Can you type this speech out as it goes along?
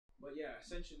but yeah,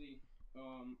 essentially,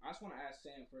 I just want to ask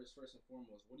Sam first and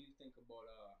foremost, what do you think about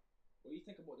the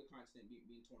continent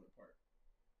being torn apart?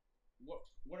 What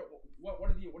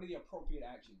are the appropriate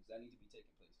actions that need to be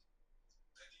taking place?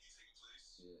 That need to be taking place.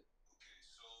 Yeah. Okay,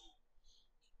 so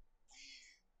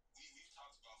we've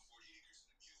talked about 40 acres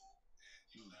and a mule, and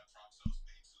Mm. that promise that was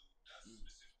made to. That's Mm.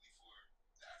 specifically for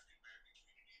the African American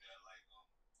community that that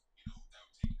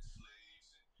were taking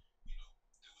slaves, and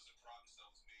there was a promise that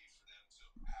was made for them to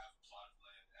have a plot of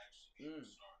land to actually be able to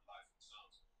Mm. start life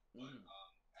themselves. But Mm.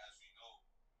 as we know,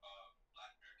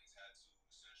 Black Americans had to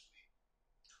essentially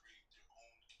create their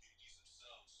own communities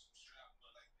themselves, straight out,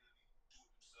 like literally do it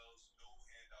themselves. No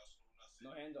handouts, no nothing. No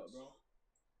handout, So bro.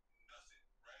 nothing,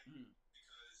 right? Mm.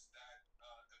 Because that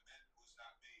amendment was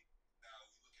not made. Now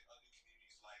you look at other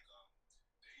communities like the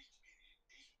Asian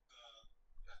community.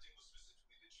 I think it was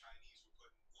specifically the Chinese were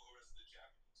putting, or was the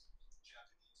Japanese?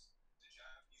 The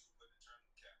Japanese were putting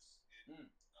internment camps in Mm.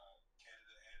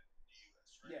 Canada and the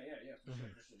U.S. Right? Yeah, for sure,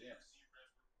 for sure, They yeah. received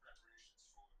reparations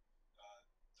for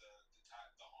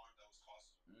the harm that was caused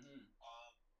to them. Mm-hmm.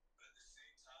 But at the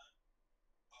same time,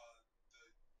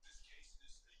 this case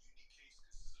is a unique case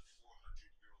because this is a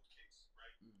 400-year-old case,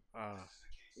 right? Uh, This is a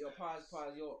case Yo, that pause, is.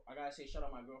 pause. Yo, I gotta say, shout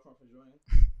out my girlfriend for joining.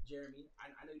 Jeremy, I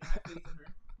know you don't have faith in her,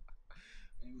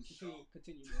 and we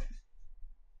continue, bro.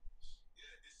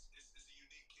 Yeah, it's a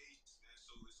unique case, man.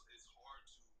 So it's hard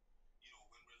to,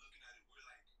 when we're looking at it, we're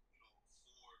like,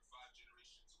 4 or 5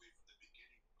 generations away from the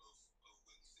beginning of when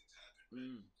these things happen,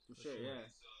 right? For sure, So yeah.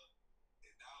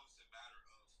 and now it's a matter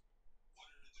of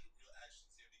what are the real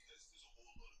actions here because there's a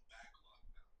whole lot of backlog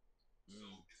now. So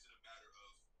is it a matter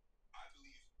of, I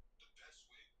believe the best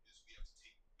way is we have to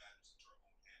take matters into our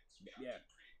own hands. We have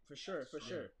to create. For sure. for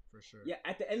sure. Yeah,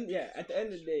 at the end of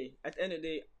the day,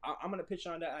 I'm gonna pitch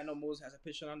on that. I know Moses has a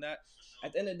pitch on that.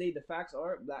 At the end of the day, the facts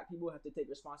are black people have to take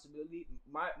responsibility.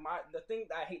 The thing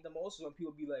that I hate the most is when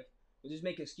people be like, "Well, just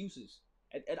make excuses."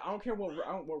 And I don't care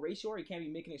what race you are. You can't be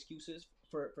making excuses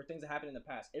for things that happened in the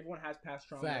past. Everyone has past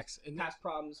traumas, Facts. past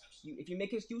problems. If you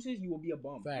make excuses, you will be a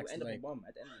bum. Facts, You end up like- a bum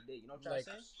at the end of the day. You know what I'm trying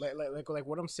to say? like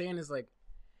what I'm saying is like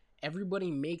everybody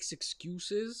makes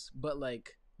excuses, but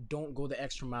like don't go the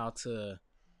extra mile to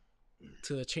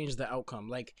change the outcome.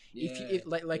 Like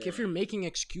if you're making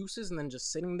excuses and then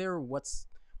just sitting there, what's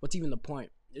even the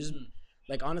point? It's just,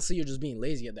 like honestly, you're just being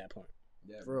lazy at that point.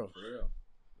 Yeah, For real.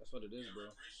 That's what it is, bro.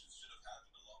 Reparations should have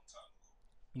happened a long time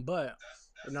ago. But That's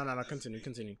no, that's continue. big.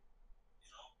 Like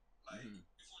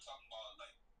if we're talking about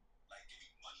like giving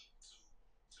money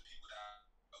to people that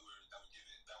were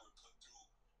put through,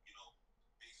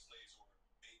 made slaves or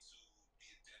made to be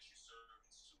indentured servants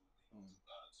to to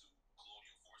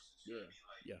colonial forces. You know what I mean?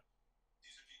 Like Yeah.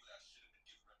 these are people that should have been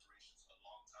given reparations a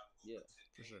long time ago. Yeah, but today,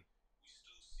 for sure. we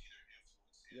still see their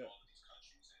influence in all of these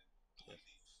countries and the way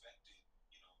they've affected.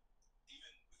 Even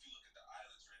if you look at the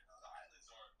islands right now, the islands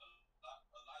are a lot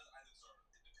of the islands are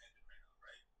independent right now,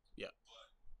 right? Yeah. But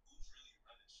who's really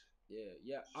running shit?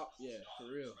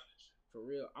 For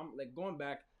real. I'm like going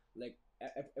back, like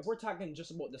if we're talking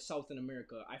just about the South in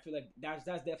America, I feel like that's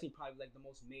definitely probably like the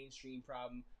most mainstream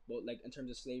problem, but like in terms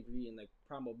of slavery and like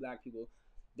problem with black people,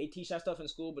 they teach that stuff in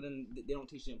school, but then they don't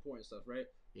teach the important stuff, right?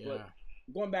 Yeah. But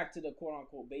going back to the quote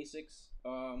unquote basics,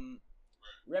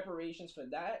 reparations for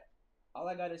that. All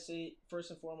I gotta say,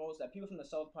 first and foremost, that people from the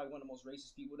South probably one of the most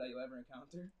racist people that you'll ever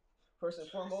encounter. First and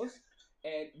foremost,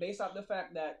 and based off the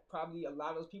fact that probably a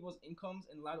lot of those people's incomes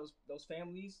and a lot of those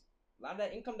families, a lot of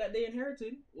that income that they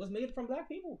inherited was made from black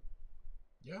people.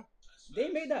 Yeah. They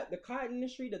made that. The cotton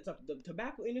industry, the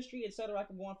tobacco industry, etc. I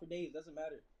can go on for days. Doesn't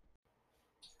matter.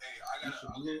 Hey, I got a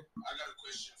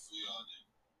question for y'all.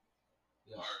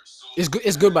 Yeah. All right, so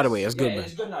It's good by the way. It's good.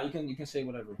 It's good now. You can say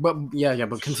whatever. But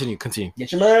but continue.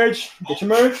 Get your merch.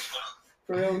 For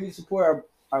real, we need to support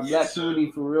our black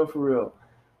community. For real.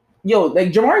 Yo, like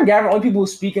Jamar and Gavin, only people who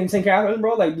speak in St. Catharines,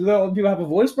 bro. Like, do the only people have a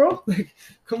voice, bro? Like,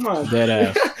 come on, Dead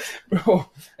ass. bro.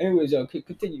 Anyways, yo,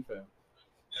 continue, fam.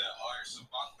 Yeah, all right. So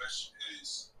my question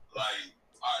is, like,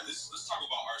 all right, let's talk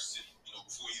about our city.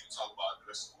 Before we even talk about the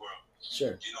rest of the world.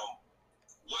 Sure.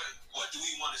 What do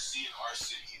we want to see in our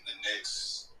city in the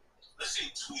next, let's say,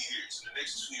 2 years? In the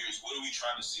next 2 years, what are we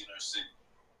trying to see in our city?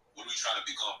 What are we trying to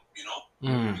become?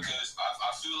 Because I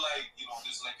feel like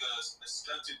there's like a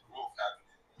stunted growth happening.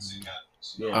 We've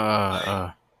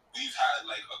had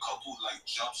like a couple like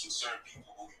jumps with certain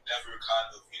people, but we've never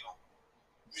kind of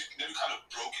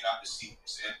broken out the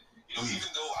seams. And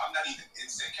even though I'm not even in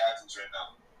St. Catharines right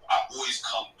now, I always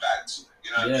come back to it.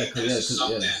 You know what I mean? There's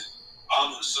something I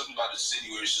don't know, there's something about the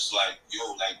city where it's just like, yo,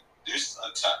 like there's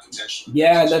untapped potential.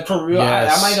 Yeah, like for real.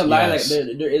 Yes, I might not lie. yes.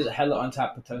 Like there is a hella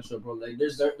untapped potential, bro. Like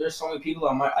there's so many people.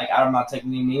 I'm not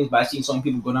taking any names, but I seen so many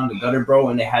people go down the gutter, bro,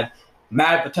 and they had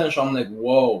mad potential. I'm like,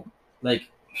 whoa, like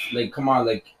come on,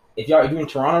 like if you're in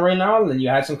Toronto right now, then you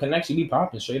had some connection, you be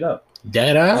popping straight up.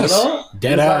 Dead ass. You know?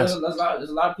 Dead ass. There's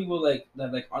a lot of people like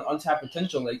that, like untapped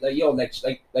potential. Like yo, like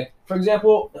for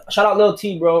example, shout out Lil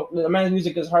T, bro. The man's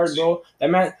music is hard, bro. That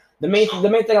man. The main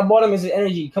thing about him is the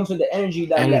energy. He comes with the energy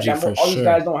that all these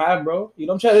guys don't have, bro. You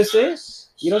know what I'm trying to say?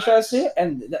 You know what I'm trying to say?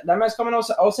 And that man's coming out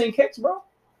all saying kicks, bro.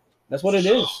 That's what it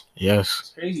is. Yes. It's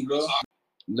crazy, bro.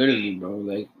 Literally, bro.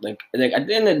 Like at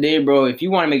the end of the day, bro, if you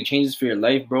want to make changes for your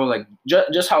life, bro, like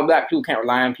just how black people can't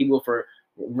rely on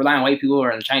white people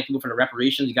or on Chinese people for the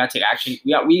reparations, you gotta take action.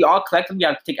 We all collectively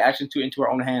have to take action into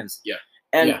our own hands. Yeah.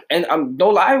 And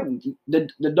don't lie, the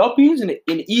doppies and the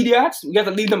idiots, we got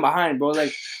to leave them behind, bro.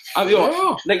 Like, I'm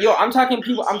talking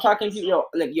people,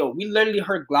 we literally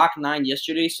heard Glock 9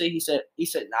 yesterday he said,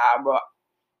 nah, bro,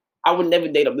 I would never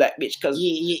date a black bitch because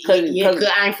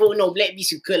I ain't for no black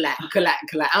bitch.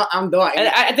 I'm done. And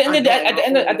at the end of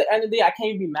the day, I can't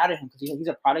even be mad at him because he's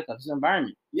a product of his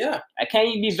environment. Yeah, I can't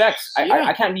even be vexed.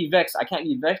 I can't be vexed. I can't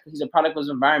be vexed because he's a product of his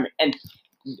environment. And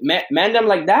man, them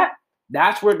like that.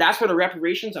 That's where the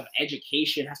reparations of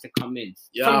education has to come in.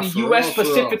 Yeah, from the U.S.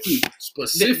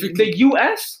 specifically. The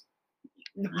U.S.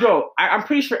 Bro, I'm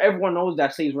pretty sure everyone knows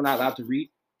that slaves were not allowed to read,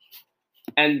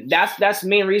 and that's the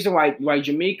main reason why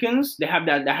Jamaicans they have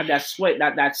that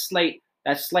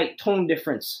slight tone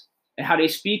difference in how they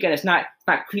speak, and it's not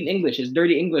clean English, it's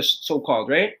dirty English, so called,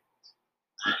 right?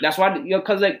 That's why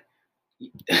because like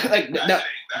that shit ain't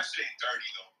dirty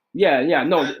though. Yeah,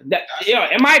 no,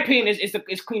 in my opinion,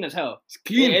 it's clean as hell. It's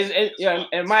clean.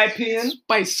 In my opinion,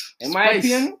 spice. In my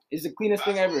opinion, it's the cleanest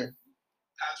thing ever.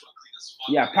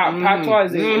 Yeah, Patois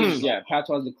is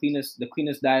the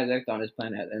cleanest dialect on this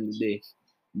planet at the end of the day.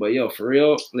 But yo, for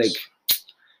real, like,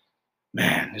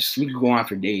 man, we could go on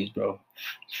for days, bro.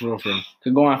 For real.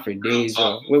 Could go on for days,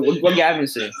 bro. What Gavin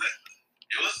said?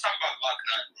 Let's talk about Glock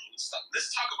 9, bro.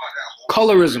 Let's talk about that whole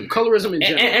colorism in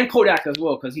general, and Kodak as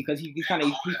well, because he's kind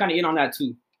of in on that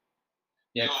too.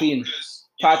 Yeah, clean.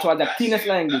 Patois, the cleanest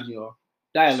language, yo.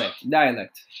 Dialect.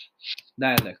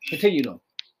 Continue though.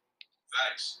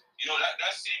 Facts. You know that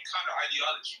same kind of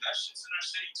ideology, that shit's in our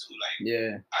city too. Like,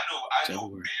 yeah, I know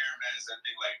bear mans that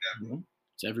think like that, bro.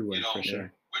 It's everywhere, you know, for sure.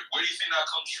 Where do you think that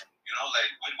comes from? You know,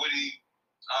 like what do you?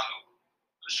 I don't know.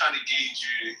 I'm just trying to gauge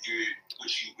what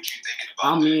you thinking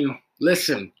about. I mean,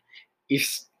 listen,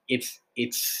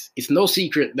 it's no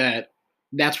secret that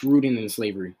that's rooting in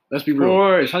slavery. Let's be real.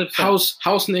 Of course,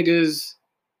 house niggas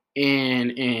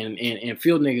and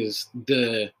field niggas,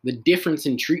 the difference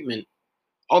in treatment,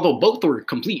 although both were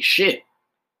complete shit,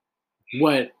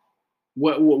 what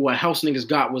house niggas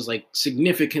got was like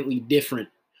significantly different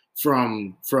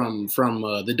from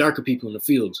the darker people in the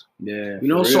fields. Yeah, you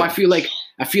know. So I feel like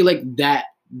that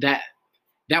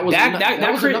was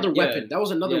another weapon. That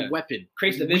was another weapon.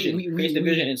 Creates division. Creates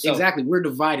division itself. Exactly. We're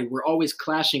divided. We're always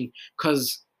clashing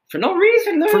because for no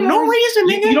reason.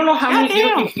 Nigga. You don't know how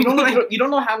many. You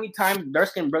don't know how many times dark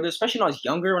skinned brothers, especially when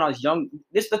I was young.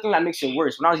 This is the thing that makes it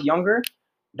worse. When I was younger,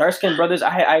 dark skinned brothers, I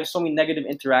have so many negative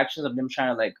interactions of them trying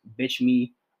to like bitch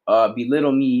me,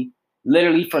 belittle me,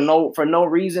 literally for no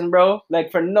reason, bro.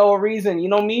 Like for no reason. You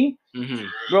know me,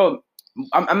 bro.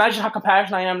 Imagine how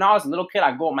compassionate I am now. As a little kid,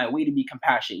 I go out my way to be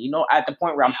compassionate. You know, at the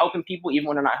point where I'm helping people even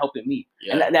when they're not helping me.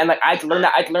 Yeah. And like I had to learn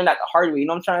that. The hard way. You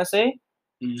know what I'm trying to say?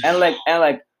 Mm-hmm.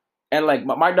 And like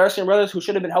my dark skin brothers who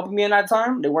should have been helping me in that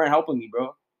time, they weren't helping me,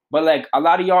 bro. But like a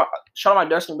lot of y'all, shout out my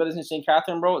dark skin brothers in St.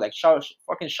 Catherine, bro. Like shout out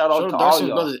to all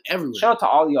y'all. Brothers everywhere. Shout out to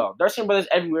all y'all. Dark skin brothers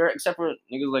everywhere except for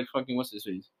niggas like fucking what's his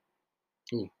face?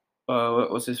 Who?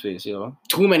 What's his face, yo?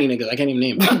 Too many niggas. I can't even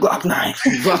name. Glock 9.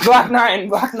 Glock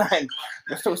 9.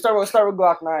 Let's start with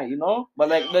Glock 9, you know? But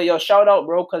like, yo, shout out,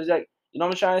 bro, because like, you know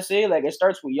what I'm trying to say? Like, it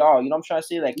starts with y'all. You know what I'm trying to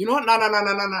say? Like, you know what?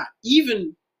 No.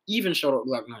 Even shout out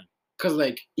Glock 9, because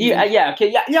like,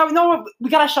 okay. You know what? We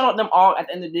gotta shout out them all at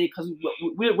the end of the day because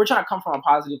we're trying to come from a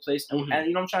positive place, and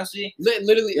you know what I'm trying to say?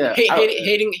 Literally,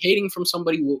 hating from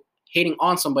somebody will. Hating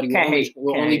on somebody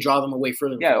will only draw them away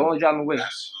further. Yeah, only draw them away.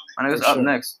 And it's up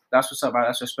next. That's what's up.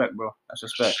 That's respect, bro. That's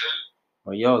respect.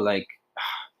 But yo, like,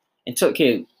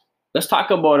 let's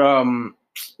talk about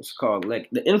what's it called, like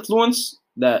the influence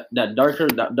that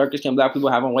darker skinned black people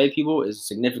have on white people is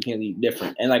significantly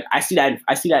different. And like I see that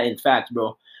in fact,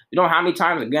 bro. You know how many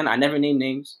times again I never name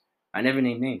names.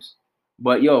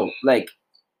 But yo, like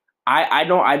I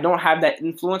don't have that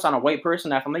influence on a white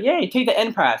person that I'm like, yeah, take the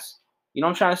N pass. You know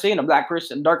what I'm trying to say? And a black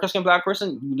person, darker skinned black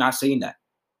person, you're not saying that.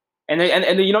 And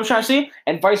then you know what I'm trying to say?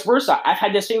 And vice versa. I've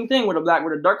had the same thing with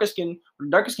a darker skin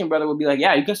brother would be like,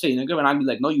 yeah, you can say nigga, and I'd be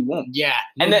like, no, you won't. Yeah.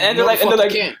 And they're like, but I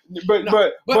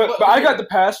got the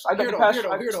pass. I got the pass.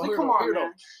 Come on,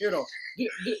 man. Here though.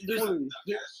 There's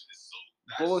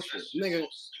bullshit, nigga.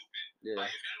 Yeah. Like,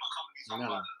 if anyone comes to me talking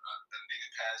about a nigga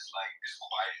pass, like, it's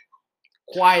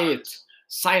quiet. That's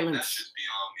Silence. just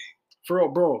beyond me. For real,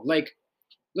 bro. Like,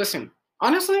 listen,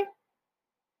 honestly,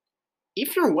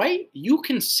 if you're white, you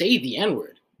can say the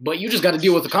N-word, but you just got to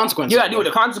deal with the consequences. You got to deal with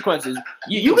the consequences.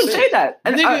 You can say that.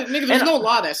 And nigga, there's no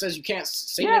law that says you can't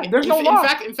say it. There's no law.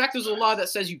 In fact, there's a law that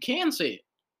says you can say it.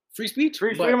 Free speech.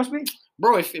 Freedom of speech.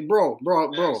 Bro,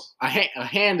 a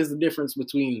hand is the difference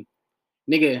between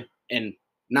nigga and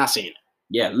not saying it.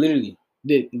 Yeah, literally.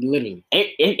 Literally.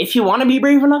 If you want to be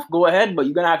brave enough, go ahead, but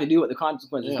you're gonna have to deal with the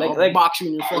consequences. Yeah, like box you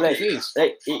in your fucking face.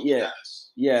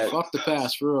 Yeah. Fuck the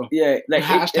past, for real. Yeah, like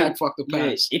hashtag fuck the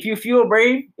past. If you feel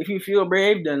brave,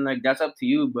 then like that's up to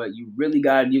you. But you really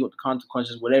gotta deal with the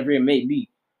consequences, whatever it may be.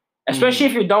 Especially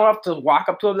if you don't have to walk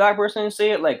up to a black person and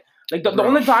say it. Like the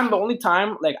only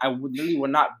time like I would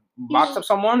not box up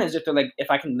someone is if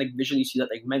I can like visually see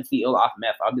that like mentally ill off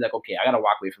meth. I'll be like, okay, I gotta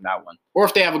walk away from that one. Or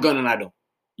if they have a gun and I don't.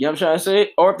 You know what I'm trying to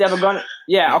say? Or if they have a gun.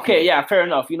 Yeah, okay, yeah, fair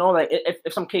enough. You know, like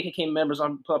if some KKK members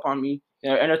pull up on me,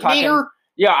 and they're talking. Nigger.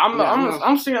 Yeah,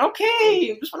 I'm saying,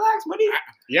 okay, just relax, buddy.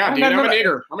 Yeah, dude, I'm a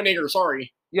nigger. I'm a nigger.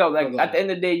 Sorry. Yo, like at the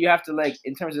end of the day, you have to like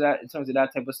in terms of that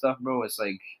type of stuff, bro. It's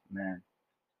like, man,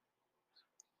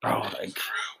 bro, like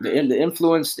the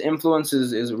influence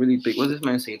is really big. What does this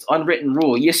man say? It's unwritten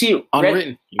rule. You see,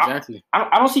 unwritten. Exactly.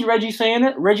 I don't see Reggie saying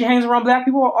it. Reggie hangs around black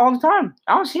people all the time.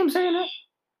 I don't see him saying it.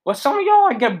 But some of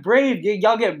y'all get brave.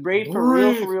 Y'all get brave for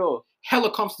real. Hella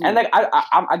comfortable. And like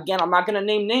I'm not gonna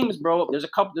name names, bro. There's a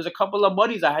couple of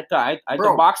buddies I had to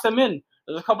box them in.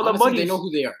 There's a couple of buddies. They know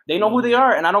who they are. They know who they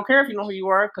are, and I don't care if you know who you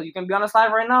are, because you can be on the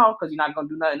side right now, because you're not gonna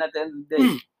do nothing at the end of the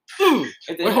day.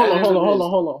 Wait,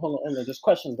 hold on. There's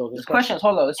questions though. There's questions.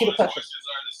 Hold on. Let's see the questions.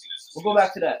 We'll go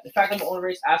back to that. The fact that the only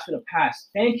race asked for the past.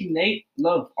 Thank you, Nate.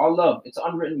 All love. It's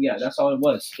unwritten. Yeah, that's all it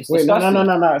was. It's Wait,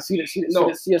 no.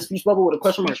 See a speech bubble with a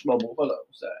question mark bubble. Hold up.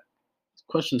 What's that?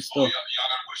 Question still. Y'all got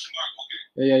a question mark?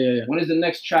 Okay. Yeah. When is the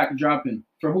next track dropping?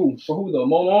 For who? For who though?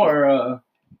 Momo or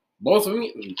both of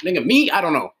me? Nigga, me? I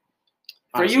don't know.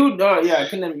 Honestly. For you, yeah,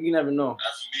 you never know. For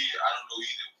me, I don't know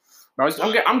either. Bro,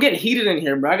 I'm getting heated in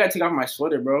here, bro. I gotta take off my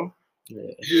sweater, bro.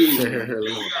 Yeah. Here.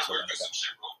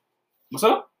 What's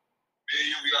up?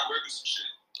 Yeah, we gotta work with some shit.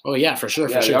 Oh yeah, for sure.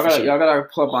 Y'all gotta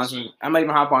pull up on some. I might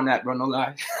even hop on that, bro. No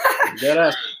lie. Dead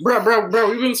ass, bro.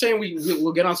 We've been saying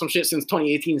we'll get on some shit since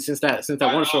 2018, since that one show. It's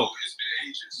been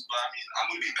ages, but I mean, I'm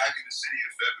gonna be back in the city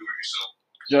in February, so.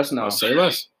 Just now. Say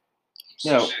less.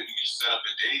 Yeah. We can just set up a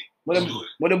date.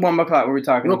 What did 1 o'clock were we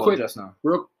talking real about quick, just now?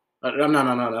 No.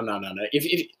 If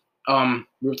we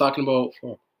were talking about.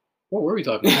 What were we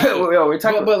talking about? Yo, we're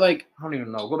talking but like I don't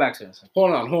even know. Go back to this.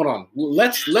 Hold on.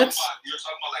 Let's. You're talking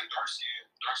about like dark skin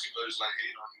brothers like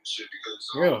hating on you and shit because.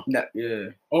 Yeah.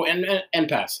 Oh, and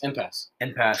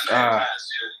pass.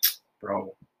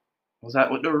 Bro. What's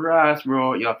that with the rest,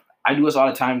 bro? Yo, I do this all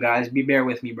the time, guys. Bear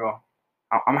with me, bro.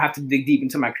 I'm gonna have to dig deep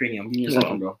into my cranium. Give me a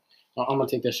second, bro. I'm gonna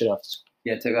take that shit off.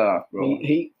 Yeah, take it off, bro.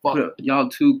 Fuck. Y'all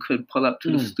two could pull up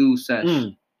to the stew sesh.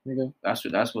 Nigga. That's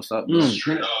what's up, bro.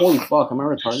 Holy fuck, am I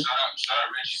retarded? Shout out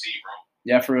Reggie Z, bro.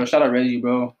 Yeah, for real. Shout out Reggie,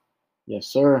 bro. Yes,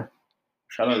 sir.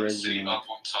 Shout out Reggie. Up on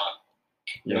top.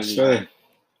 Yes, sir.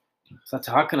 What's that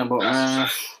talking about, man?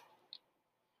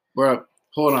 Bro,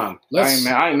 hold on.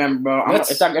 I remember, bro.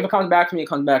 If it comes back to me, it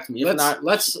comes back to me. If not,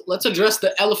 let's address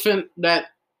the elephant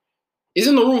that is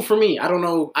in the room for me. I don't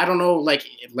know. Like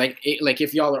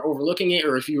if y'all are overlooking it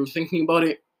or if you were thinking about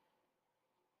it.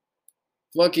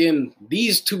 Fucking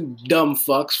these two dumb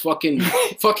fucks. Fucking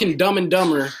Dumb and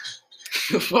Dumber.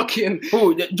 Fucking.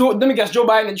 Ooh, let me guess. Joe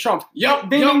Biden and Trump. Yup.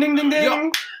 Ding.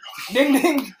 Ding.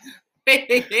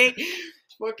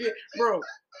 Fucking bro.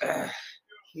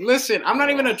 Listen, I'm not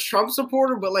even a Trump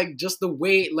supporter, but like just the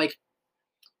way like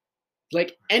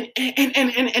and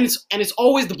it's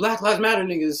always the Black Lives Matter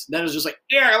niggas that is just like,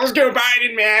 yeah, let's go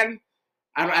Biden, man.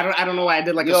 I don't know why I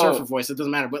did like a surfer voice. It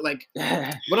doesn't matter, but like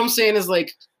what I'm saying is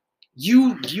like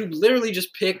you literally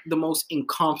just pick the most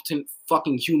incompetent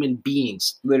fucking human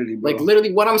beings. Literally, bro. Like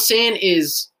literally, what I'm saying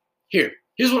is here's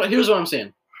what I'm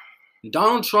saying.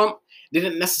 Donald Trump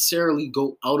didn't necessarily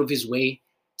go out of his way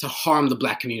to harm the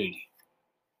black community.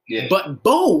 Yeah. But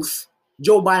both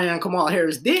Joe Biden and Kamala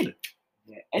Harris did.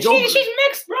 Yeah. And she's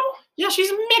mixed, bro. Yeah,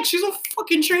 she's mixed. She's a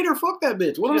fucking traitor. Fuck that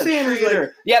bitch. What I'm saying is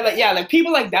like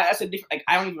people like that. That's a different. Like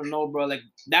I don't even know, bro. Like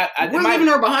that. We're leaving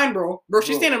her behind, bro. Bro,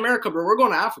 she's staying in America, bro. We're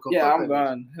going to Africa. Yeah, I'm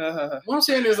gone. What I'm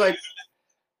saying is like,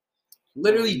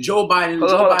 literally, Joe Biden.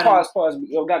 Hold on, pause.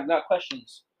 Yo, got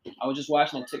questions. I was just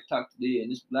watching a TikTok today,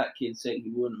 and this black kid said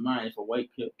he wouldn't mind if a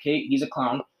white kid. He's a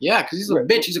clown. Yeah, because he's a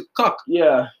bitch. He's a cuck.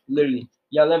 Yeah, literally.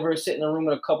 Y'all ever sit in a room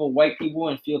with a couple white people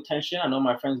and feel tension? I know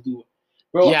my friends do.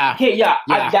 Bro, yeah. Okay, yeah.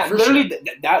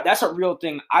 That's a real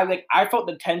thing. I felt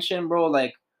the tension, bro.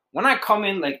 Like when I come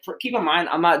in, like keep in mind,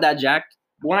 I'm not that jacked.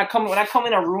 But when I come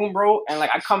in a room, bro, and like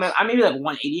I come in, I'm maybe like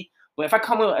 180. But if I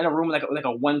come in a room like a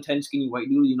 110 skinny white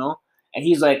dude, you know, and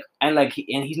he's like, he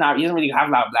doesn't really have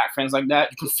a lot of black friends like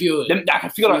that. You can feel it. I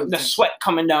can feel the sweat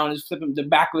coming down his flipping the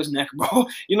back of his neck, bro.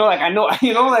 You know, like I know,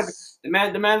 you know, like the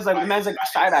man's like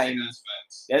side eyeing me.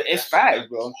 It's facts,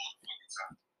 bro.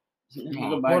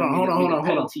 Hold on.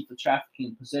 Penalty for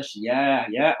trafficking possession.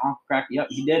 Yeah, on crack. Yep,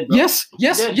 he did, bro. Yes.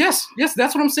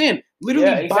 That's what I'm saying. Literally,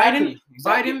 yeah, exactly.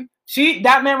 Biden. See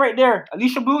that man right there,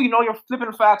 Alicia Blue. You know you're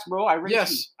flipping facts, bro. I rate you.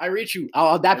 I rate you.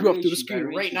 I'll dap you up through the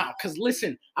screen right now. Cause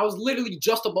listen, I was literally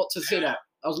just about to say that.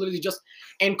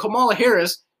 And Kamala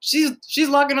Harris, she's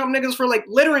locking up niggas for like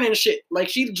littering and shit. Like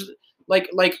she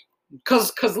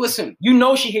cause listen, you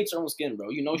know she hates her own skin, bro.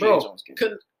 You know she hates her own skin.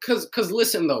 Cause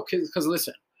listen though, cause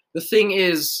listen. The thing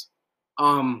is,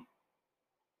 what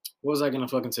was I gonna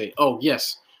fucking say? Oh,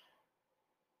 yes.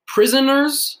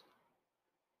 Prisoners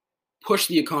push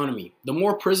the economy. The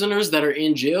more prisoners that are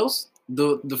in jails,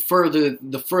 the further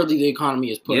the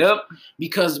economy is pushed. Yep.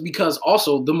 Because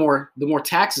also the more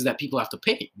taxes that people have to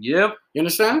pay. Yep. You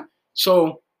understand?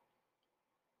 So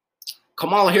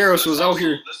Kamala Harris was out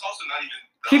here.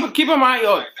 Keep in mind,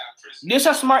 yo, this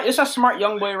a smart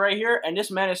young boy right here, and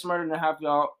this man is smarter than half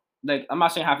y'all. Like, I'm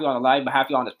not saying half you on the live, but half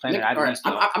you on this planet. Right.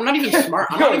 I'm not even smart.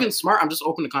 I'm not even smart. I'm just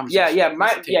open to conversation.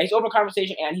 He's open to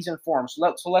conversation and he's informed.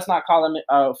 So let's not call him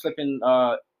flipping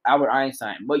Albert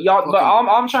Einstein. But y'all, okay. But all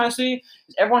I'm trying to say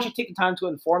is everyone should take the time to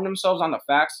inform themselves on the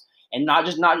facts and not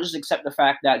just accept the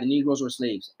fact that the Negroes were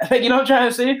slaves. You know what I'm trying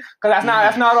to say? Because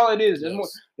that's not all it is.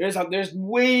 There's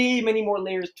way many more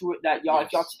layers to it that y'all,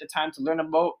 if y'all take the time to learn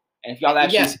about. And if y'all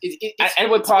actually,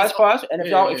 and with pause, and if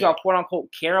y'all quote unquote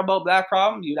care about black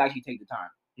problems, you'd actually take the time.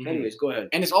 Mm-hmm. Anyways, go ahead.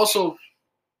 And it's also,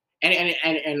 and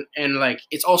like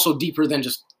it's also deeper than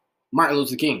just Martin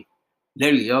Luther King.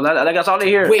 Literally, yo, that's all they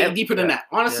hear. Way deeper than that.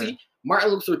 Honestly,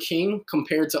 Martin Luther King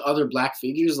compared to other black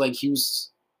figures, like he was,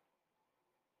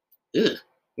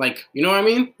 like you know what I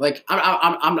mean? Like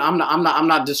I'm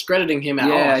not discrediting him at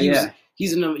all.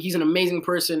 He's an amazing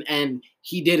person, and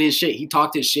he did his shit. He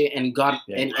talked his shit, and he got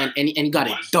and he got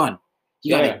it done. He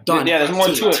got it done. Yeah, there's more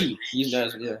to it. He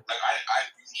does. Yeah. Like I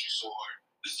agree with you so hard.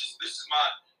 This is my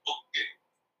okay.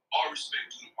 All respect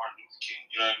to Martin Luther King.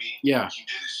 You know what I mean? Yeah. He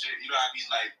did his shit. You know what I mean?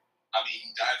 Like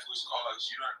he died for his cause.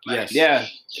 You know? Like,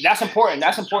 yes. Yeah. That's important.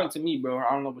 That's important to me, bro.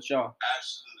 I don't know about y'all.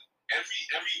 Absolutely.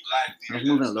 Every black leader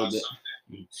moving a little bit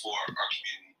for our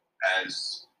community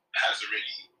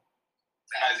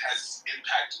has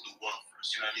impacted the world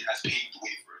first, you know what I mean? Has paved the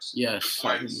way first. Yes.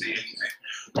 Before I even say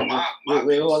anything.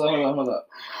 Wait, hold up.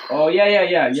 Oh, yeah.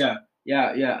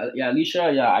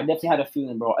 Alicia, yeah, I definitely had a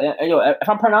feeling, bro. Yo, if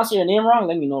I'm pronouncing your name wrong,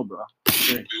 let me know, bro.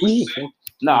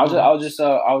 No, I was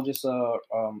just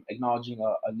acknowledging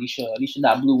Alicia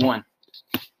that blue one.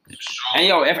 And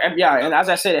yo, and as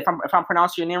I said, if I'm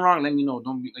pronouncing your name wrong, let me know.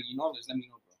 Don't be like just let me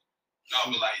know, bro. No,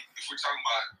 but like if we're talking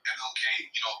about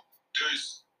MLK,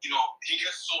 there's he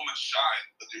gets so much shine,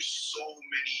 but there's so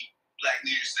many black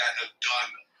leaders that have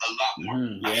done a lot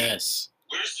more. Yes.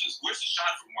 Where's the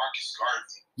shine from Marcus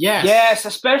Garvey? Yes,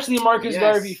 especially Marcus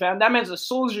Garvey, fam. That man's a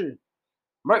soldier.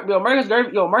 Marcus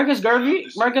Garvey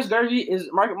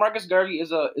is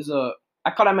a I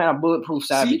call that man a bulletproof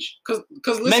savage.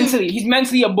 Because he's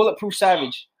mentally a bulletproof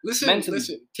savage. Listen.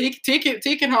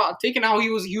 Taking how he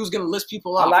was gonna list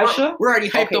people out. Elisha? We're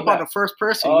already hyped up on the first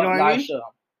person. You know what I mean?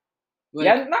 Like,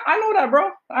 yeah, I know that, bro.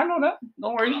 I know that.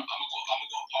 Don't worry. I'm gonna go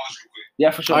pause real quick.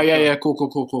 Yeah, for sure. Oh yeah. Cool.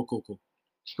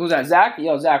 Who's that? Zach?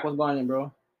 Yo, Zach, what's going on, bro?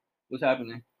 What's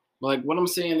happening? Like what I'm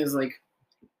saying is like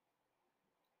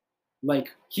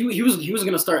he was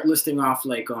gonna start listing off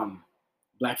like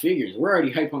black figures. We're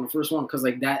already hyped on the first one because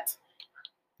like that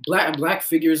black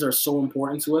figures are so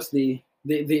important to us. They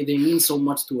mean so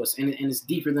much to us, and it's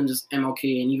deeper than just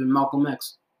MLK and even Malcolm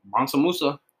X. Mansa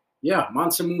Musa. Yeah,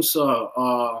 Mansa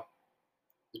Musa.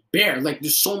 Bear. Like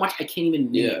there's so much I can't even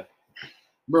name. Yeah.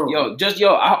 Bro.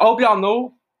 I hope y'all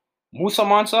know Mansa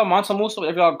Musa,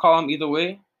 whatever y'all call him either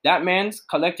way. That man's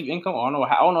collective income, I don't know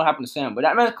what happened to Sam, but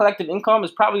that man's collective income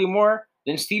is probably more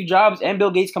than Steve Jobs and Bill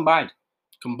Gates combined.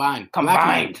 Combined.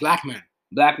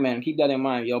 Black men. Keep that in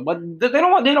mind, yo. But they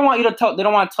don't want you to tell. They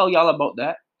don't want to tell y'all about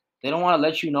that. They don't want to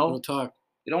let you know. Real talk.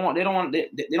 They don't want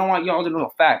y'all to know the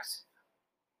facts.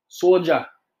 Soldier,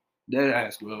 dead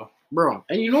ass, bro.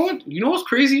 And you know what? You know what's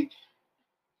crazy?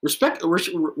 Respect to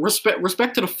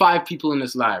the 5 people in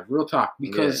this live. Real talk,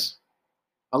 because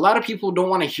a lot of people don't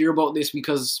want to hear about this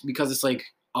because it's like,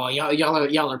 oh,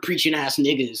 y'all are preaching ass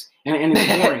niggas, and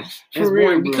it's boring. It's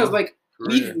boring because like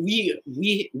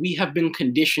we have been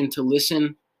conditioned to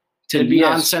listen to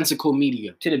nonsensical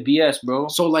media, to the BS, bro.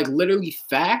 So like literally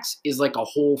facts is like a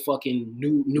whole fucking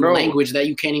new language that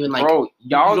you can't even like. Bro,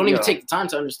 y'all you don't even take the time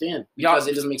to understand because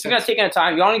it doesn't make sense. You gotta take the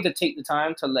time. Y'all need to take the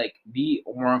time to like be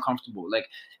more uncomfortable. Like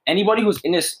anybody who's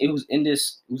in this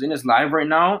live right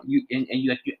now,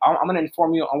 I'm gonna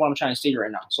inform you on what I'm trying to say right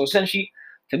now. So essentially,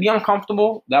 to be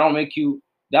uncomfortable, that'll make you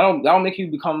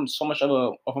become so much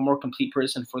of a more complete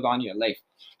person further on in your life.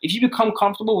 If you become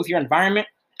comfortable with your environment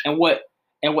and what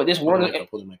this world is, if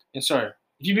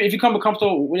you become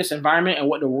comfortable with this environment and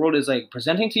what the world is like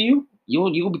presenting to you,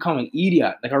 you'll become an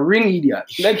idiot, like a ring idiot.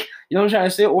 Like, you know what I'm trying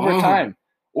to say? Over time,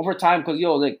 because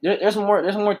like there's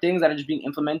more things that are just being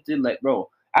implemented. Like, bro,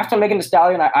 after Megan Thee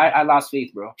Stallion, I lost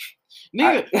faith, bro.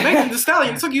 Nigga, Megan Thee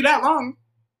Stallion took you that long?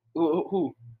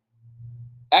 Who?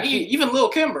 Actually, even Lil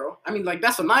Kim, bro. I mean, like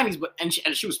that's the '90s, but and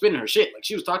she was spitting her shit, like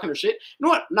she was talking her shit. You know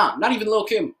what? Nah, not even Lil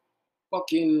Kim.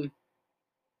 Fucking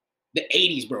the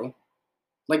 '80s, bro.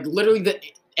 Like literally, the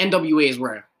NWA is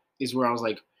where I was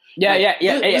like,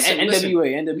 listen,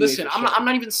 NWA. Listen, I'm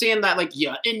not even saying that like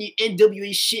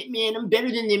NWA shit, man. I'm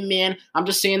better than them, man. I'm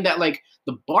just saying that like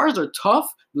the bars are tough,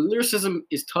 the lyricism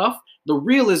is tough, the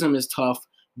realism is tough,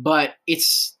 but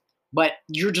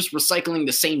you're just recycling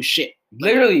the same shit.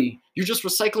 Literally, you're just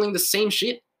recycling the same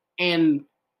shit, and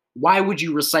why would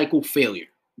you recycle failure?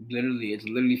 Literally, it's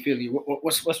literally failure.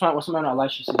 What's my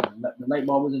Elisha saying? The light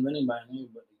bulb was invented by him,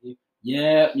 but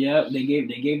they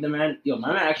gave the man. Yo, my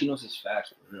man actually knows his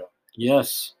facts for real.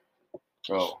 Yes,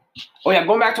 bro. Oh yeah,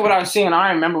 going back to what I was saying,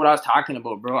 I remember what I was talking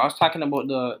about, bro. I was talking about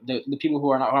the people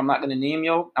who I'm not gonna name,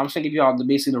 yo. I'm just gonna give you all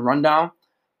basically the rundown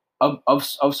of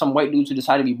some white dudes who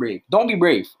decide to be brave. Don't be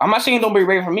brave. I'm not saying don't be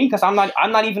brave for me because I'm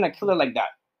not even a killer like that.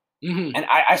 Mm-hmm. And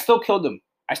I still killed them.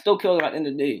 I still killed them at the end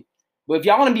of the day. But if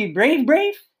y'all want to be brave,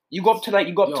 you go up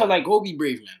to go be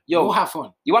brave, man. Yo, go have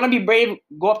fun. You want to be brave?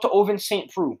 Go up to Owen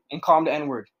St. Preux and call him the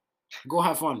N-word. Go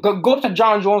have fun. Go up to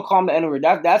John Jones, call him the N-word.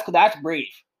 That's brave.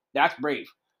 That's brave.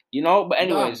 You know. But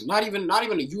anyways, not even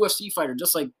a UFC fighter.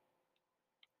 Just like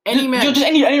any man. Just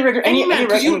any regular. Any man.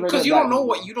 Because you don't know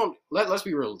what you don't. Let's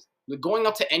be real. Like going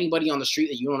up to anybody on the street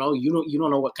that you don't know, you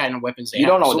don't know what kind of weapons they have. You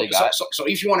don't know what they got. So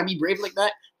if you want to be brave like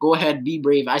that, go ahead, be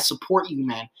brave. I support you,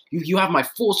 man. You have my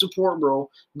full support, bro.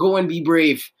 Go and be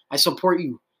brave. I support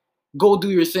you. Go do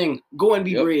your thing. Go and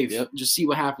be brave. Yep. Just see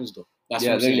what happens, though. That's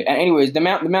what I'm saying. And anyways, the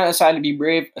man decided to be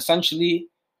brave. Essentially,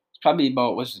 it's probably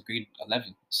about grade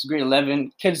 11. It's grade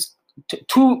 11. Kids,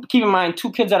 keep in mind,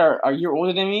 2 kids that are a year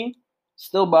older than me,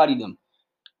 still bodied them.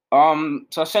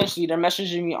 So essentially, they're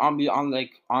messaging me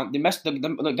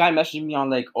the guy messaging me on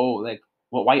like, oh, like,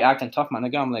 what, why you acting tough, man?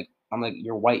 I'm like,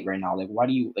 you're white right now. Like, why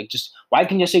do you why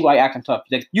can you say why you acting tough?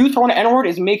 Like, you throwing the N-word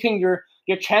is making your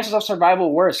chances of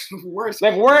survival worse. Worse.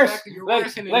 Like worse.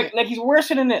 Exactly. Like he's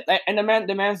worsening it. Like, and the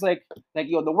man's like,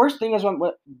 yo, the worst thing is when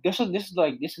this is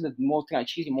the most thing I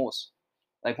cheese the most.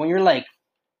 Like when you're like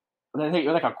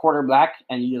a quarter black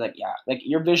and you're like, yeah, like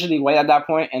you're visually white at that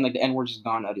point and like the N-word is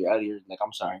gone out of your like,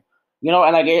 I'm sorry. You know,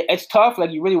 and like it's tough.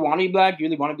 Like you really want to be black, you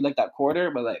really want to be like that quarter,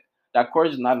 but like that quarter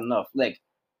is not enough. Like,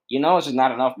 you know, it's just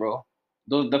not enough, bro.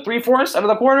 The 3/4 out of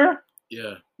the quarter,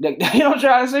 yeah. Like, you know what I'm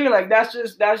trying to say? Like that's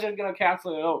just gonna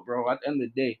cancel it out, bro. At the end of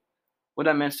the day, what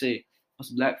that man say? Us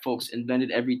black folks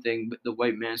invented everything, but the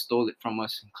white man stole it from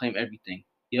us and claimed everything.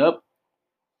 Yep.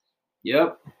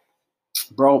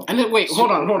 Bro. And then wait, hold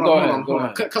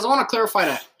on. Because I want to clarify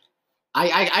that.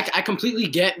 I completely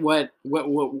get what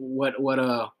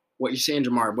you're saying,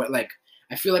 Jamar, but like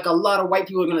I feel like a lot of white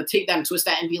people are gonna take that and twist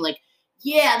that and be like,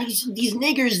 yeah, these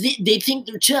niggers, they think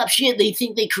they're tough shit. They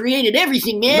think they created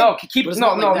everything, man. No,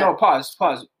 pause.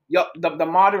 Yo, the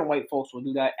modern white folks will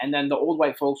do that, and then the old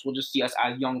white folks will just see us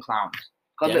as young clowns,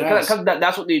 because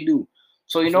that's what they do.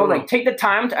 So you know, like take the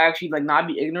time to actually like not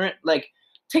be ignorant. Like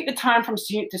take the time to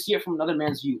see it from another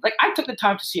man's view. Like I took the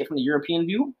time to see it from the European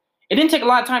view. It didn't take a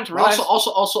lot of time to realize.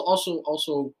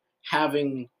 Also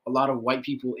having a lot of white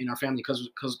people in our family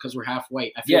because we're half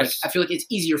white. I feel like it's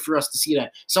easier for us to see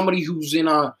that somebody who's in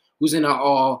a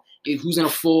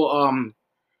full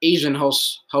Asian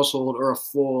household or a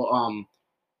full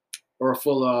or a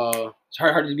full It's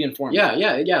hard to be informed. Yeah.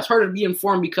 It's harder to be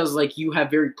informed because like you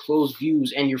have very closed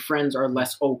views and your friends are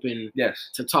less open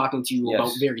to talking to you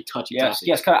about very touchy topics.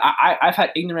 Yes, because I've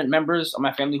had ignorant members of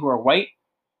my family who are white,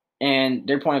 and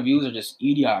their point of views are just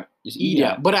idiot.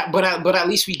 But at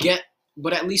least we get.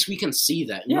 But at least we can see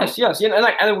that. Yes.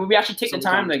 And we actually take the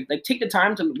time, take the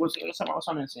time to what's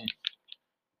something saying.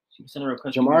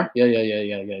 Jamar? Yeah.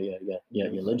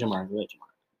 Let Jamar.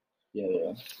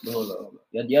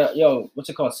 Yeah. Yo, what's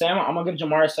it called? Sam, I'm gonna give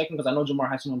Jamar a second because I know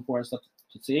Jamar has some important stuff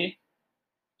to say.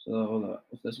 So hold up.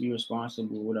 Let's be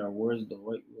responsible with our words, though.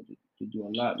 Right? We do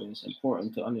a lot, but it's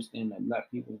important to understand that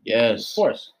black people. Yes. Of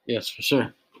course. Yes, for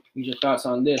sure. Use your thoughts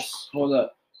on this. Hold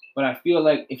up. But I feel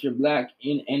like if you're black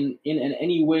in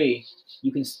any way,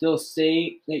 you can still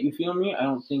say that. You feel me? I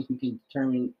don't think we can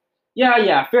determine.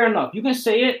 Yeah. Fair enough. You can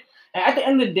say it. And at the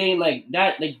end of the day,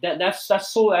 that's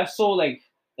such a rough topic.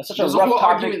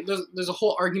 There's a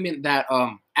whole argument that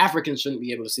Africans shouldn't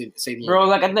be able to say the bro.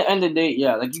 Like at the end of the day,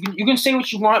 yeah. Like you can say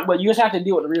what you want, but you just have to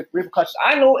deal with the repercussions.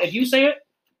 I know if you say it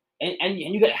and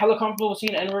you get hella comfortable with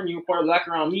saying the N-word and you report black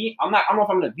around me, I don't know if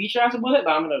I'm gonna beat your ass about it,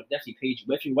 but I'm gonna definitely page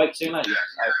you. If you're white saying that, yes.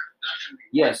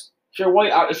 Yes. If you're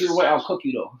white, I'll cook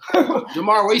you though.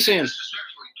 Jamar, what you saying?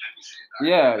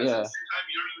 Yeah.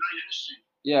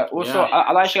 Yeah. Well, so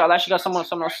I actually got someone else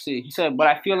to say. He said, but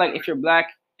I feel like if you're black,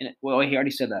 he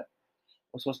already said that.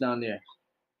 What's down there?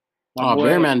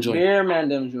 Bearman joined. Bearman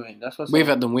them joined. That's what's wave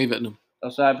at them.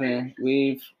 That's what happening.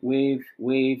 Wave.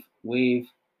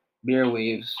 Beer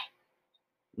waves.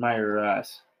 My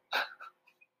ass.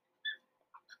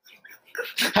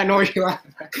 I know what you're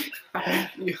laughing.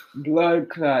 Blood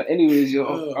clot. Anyways,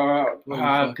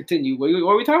 continue. What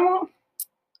are we talking about?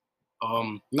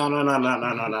 No.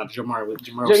 Jamar.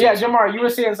 Jamar, you were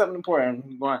saying something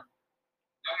important. Go on.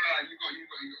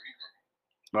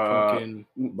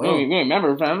 You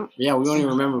remember, fam? Yeah, we don't even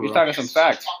remember. We're talking some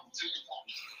facts.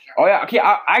 Oh yeah, okay.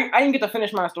 I didn't get to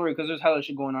finish my story because there's hella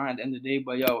shit going on at the end of the day.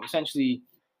 But essentially,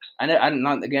 I'm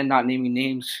not naming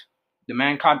names. The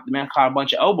man caught a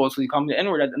bunch of elbows, so he called me the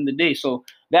N-word at the end of the day. So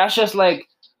that's just like,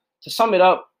 to sum it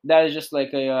up, that is just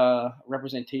like a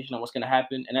representation of what's gonna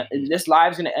happen. And this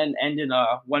live's gonna end in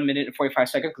 1 minute and 45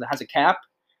 seconds because it has a cap.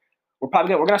 We're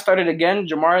gonna start it again,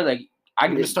 Jamar. Like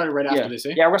I'm gonna start it right after this.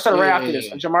 Eh? Yeah, we're gonna start right after this.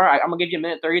 Jamar, I'm gonna give you a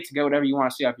minute 30 to get whatever you want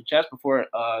to say off your chest before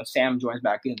Sam joins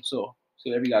back in. So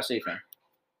whatever you gotta say, fam.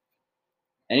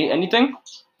 Anything?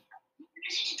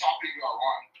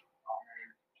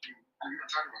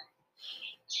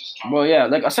 Well, yeah,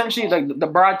 like essentially, like the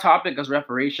broad topic is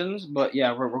reparations, but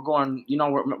yeah, we're going.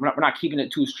 We're not keeping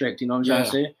it too strict. You know what I'm trying to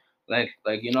say? Like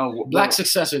black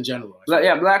success in general.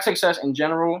 Black success in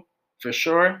general for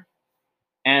sure,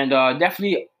 and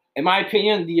definitely, in my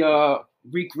opinion, the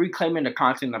reclaiming the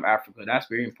continent of Africa. That's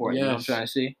very important. Yes. You know what I'm trying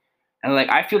to say? And like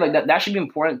I feel like that should be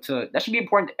important to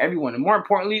everyone, and more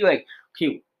importantly, like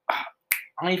okay, I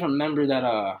don't even remember that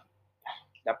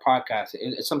podcast.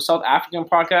 It's some South African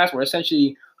podcast where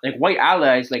essentially like white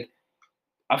allies, like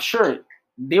I'm sure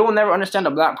they will never understand the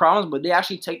black problems, but they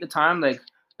actually take the time, like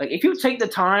if you take the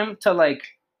time to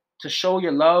show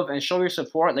your love and show your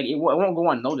support, like it won't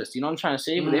go unnoticed. You know what I'm trying to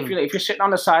say? But if you're sitting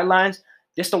on the sidelines,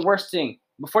 this is the worst thing.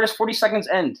 Before this 40 seconds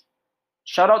end,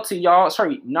 shout out to y'all.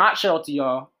 Sorry, not shout out to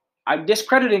y'all. I'm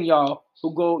discrediting y'all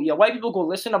who go. Yeah, white people go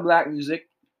listen to black music.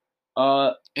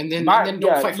 And then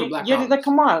don't fight for black. Yeah, like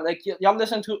come on, like y'all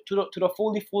listen to the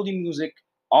fully music,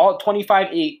 all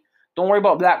 25/8. Don't worry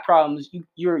about black problems.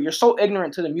 You're so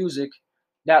ignorant to the music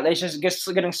that it's just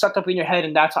getting sucked up in your head,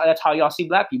 and that's how y'all see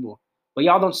black people. But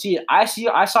y'all don't see it. I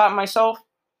saw it myself,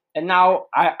 and now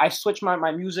I switch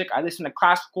my music. I listen to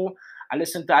classical. I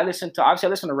listen to obviously I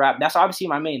listen to rap. That's obviously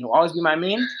my main. Will always be my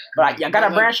main. But I gotta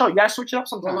branch out. You gotta switch it up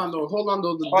sometimes. Hold on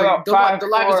though. The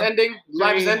live is ending.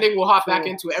 Live is ending. We'll hop back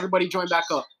into it. Everybody join back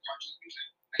up.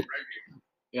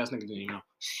 Yeah, this nigga didn't even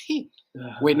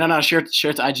know. Wait, no. Share it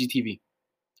to IGTV.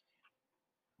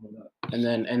 And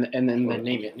then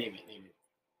name it.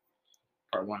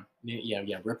 Part 1.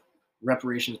 Yeah.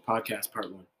 Reparations podcast part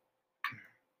 1.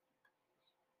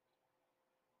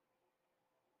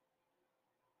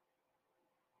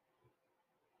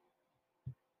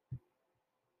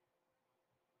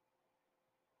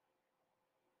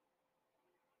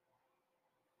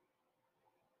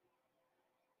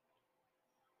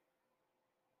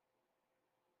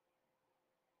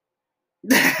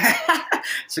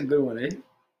 It's a good one, eh?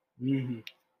 Mm-hmm.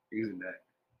 Using that.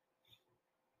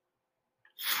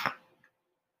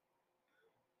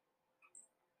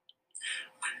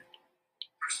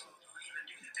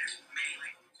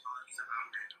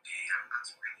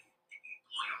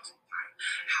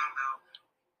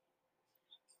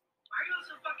 are you all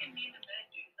so fucking mean to men,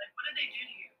 dude? Like, what did they do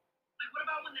to you? Like, what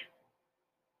about when they...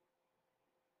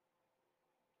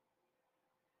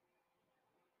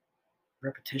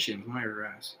 Repetition, my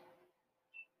ass.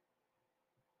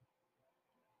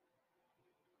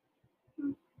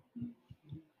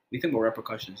 We think about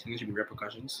repercussions. You think there should be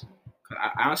repercussions?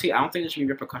 I honestly, I don't think there should be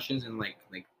repercussions in like.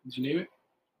 Did you name it?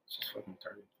 It's just fucking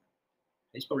retarded.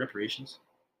 They spell reparations.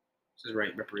 This is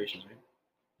right, reparations, right?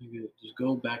 You could just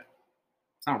go back.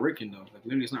 It's not working though. Like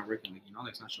literally, it's not working. Like like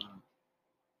it's not showing up.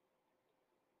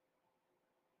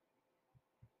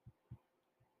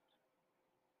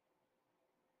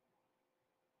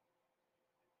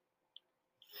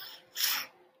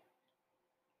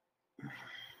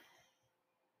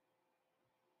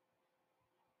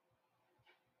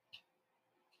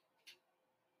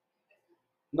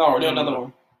 No, we're doing another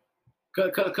one.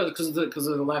 Because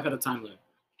the life had a time limit.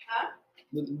 Huh?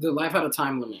 The life had a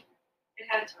time limit. It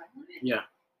had a time limit? Yeah.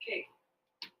 Okay.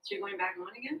 So you're going back on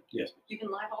again? Yes. You've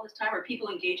been live all this time? Are people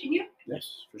engaging you?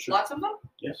 Yes, for sure. Lots of them?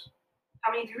 Yes.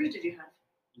 How many viewers did you have?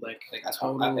 Like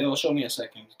total. It'll show me a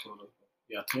second total.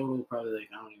 Yeah, total probably like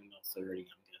I don't even know 30. I'm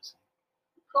guessing.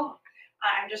 Cool.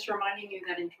 I'm just reminding you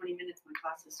that in 20 minutes my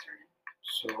class is starting.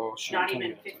 So not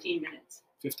even 15 minutes.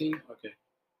 15? Okay.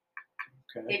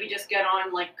 Okay. Maybe just get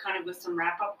on like kind of with some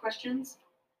wrap up questions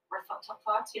or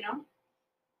thoughts, you know?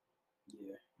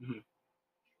 Yeah. Mm-hmm.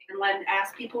 And then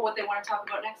ask people what they want to talk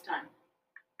about next time.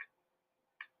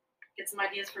 Get some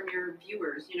ideas from your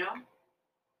viewers, you know?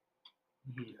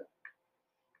 Mm-hmm. Yeah.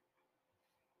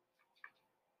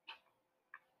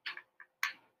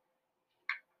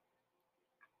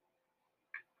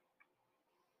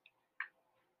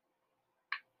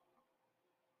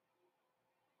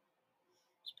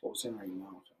 It's posting right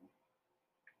now. So.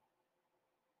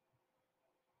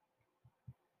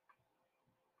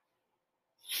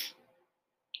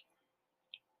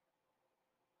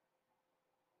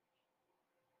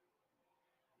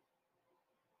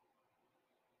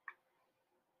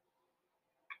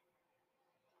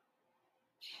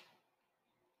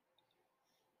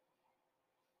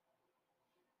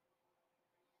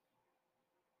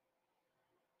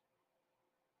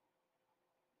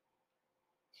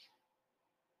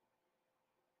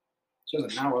 It's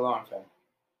just an hour long, fam.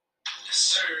 Yes,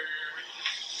 sir.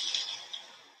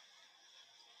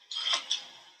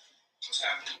 What's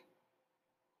happening?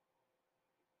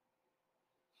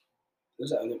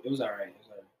 It was alright. It was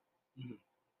alright.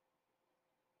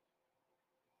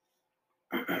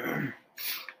 Mm-hmm.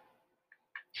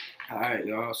 Alright,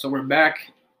 y'all. So we're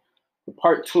back for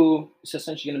part 2. It's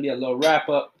essentially gonna be a little wrap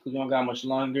up because we don't got much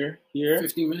longer here.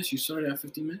 15 minutes. You started at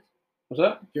 15 minutes. What's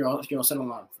up? Here, I'll set an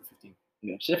alarm for 15.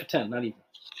 Yeah, set for 10, not even.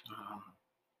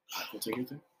 We'll take your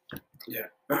thing. Yeah.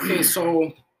 Okay,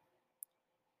 so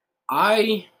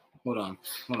hold on.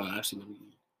 Actually, let me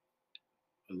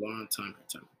alarm time.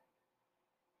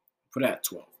 Put it at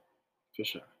 12 for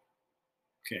sure.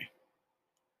 Okay.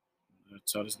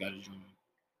 Let's tell this guy to join me.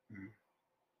 Mm-hmm.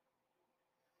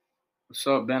 What's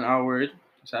up, Ben Outward?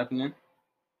 What's happening?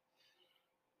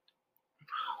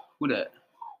 Who that?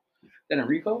 That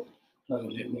Enrico? We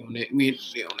on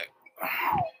it.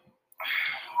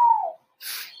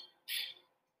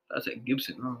 That's a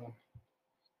Gibson. Oh.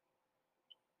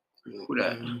 Who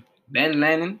that? Ben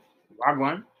Lannon.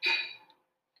 Wagwan.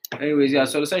 Anyways, yeah.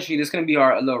 So essentially, this is gonna be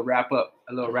a little wrap up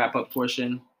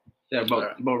portion. Yeah,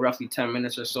 about roughly 10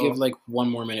 minutes or so. Give like 1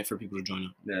 more minute for people to join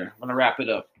up. Yeah, I'm gonna wrap it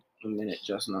up in a minute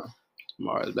just now.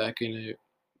 Mara's back in it.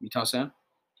 You tell Sam?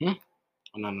 Oh,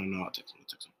 no. I'll text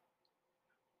him.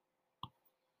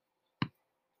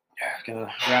 Yeah,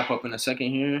 gonna wrap up in a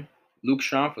second here. Luke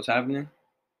Schrampf, what's happening?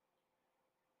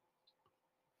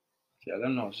 Yeah, let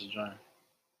them know what's joining.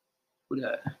 Who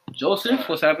that? Joseph,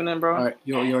 what's happening, bro? All right,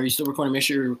 yo, are you still recording? Make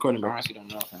sure you're recording, bro. I honestly don't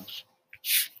know, fam.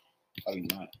 Probably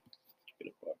not.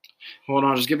 Hold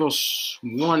on, just give us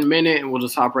 1 minute and we'll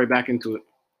just hop right back into it.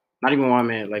 Not even 1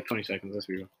 minute, like 20 seconds. Let's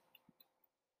be real.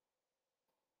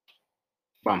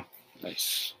 Bam.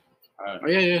 Nice. All right. Oh,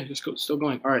 yeah. It's still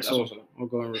going. All right, so I'll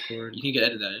go and record. You can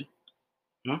edit that, eh?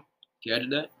 Huh? Can you edit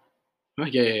that? Oh,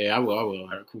 yeah, I will. All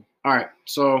right, cool. All right,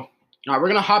 so we're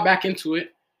going to hop back into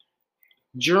it.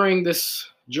 During this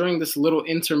little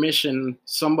intermission,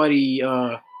 somebody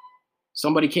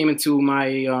came into my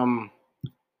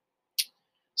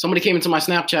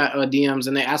Snapchat DMs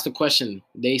and they asked a question.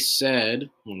 They said,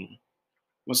 one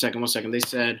second. They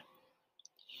said,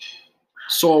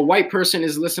 so a white person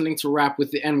is listening to rap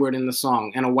with the N-word in the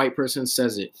song and a white person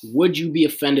says it. Would you be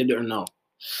offended or no?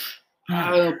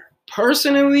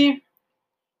 Personally,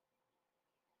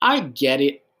 I get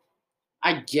it.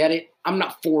 I'm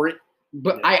not for it.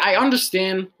 But I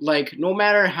understand, like, no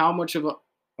matter how much of an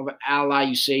ally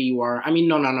you say you are, I mean,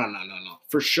 no.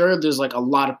 For sure, there's like a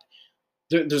lot of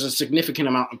there's a significant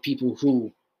amount of people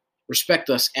who respect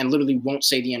us and literally won't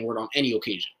say the N-word on any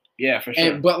occasion. Yeah, for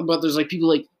sure. And, but there's like people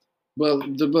like, but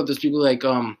there's people like,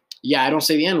 yeah, I don't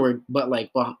say the N-word, but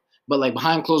like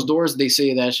behind closed doors, they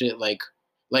say that shit like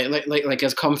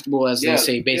as comfortable as they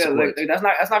say basic words. Like, that's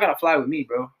not gonna fly with me,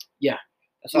 bro. Yeah,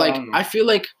 that's like I feel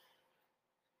like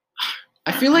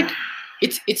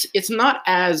it's not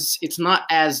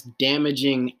as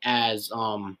damaging as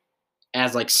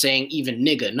like saying even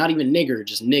nigga, not even nigger,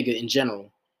 just nigga in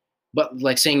general, but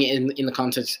like saying it in the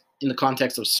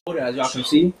context of. As y'all can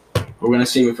see, we're gonna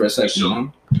save it for a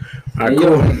second. All right,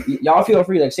 cool. Y'all feel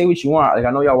free, like, say what you want. Like,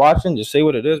 I know y'all watching, just say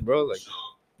what it is, bro. Like,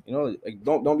 you know, like,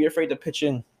 don't be afraid to pitch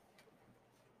in.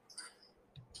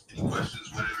 Any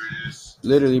questions, whatever it is.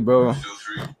 Literally, bro. Feel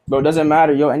free. Bro, it doesn't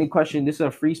matter, yo. Any question? This is a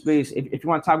free space. If you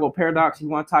want to talk about Paradox, if you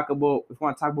want to talk about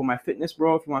my fitness,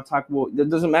 bro. If you want to talk about, it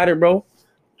doesn't matter, bro.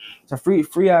 It's a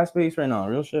free ass space right now.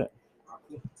 Real shit.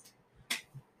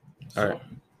 All right,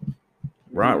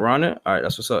 we're on it. All right,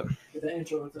 that's what's up. Get the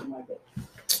intro into the mic.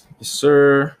 Yes,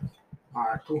 sir. All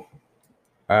right, cool.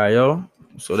 All right, yo.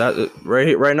 So that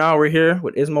right now we're here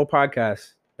with Ismo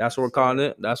Podcast. That's what we're calling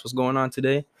it. That's what's going on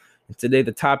today. And today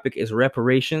the topic is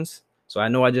reparations. So I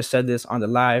know I just said this on the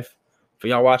live for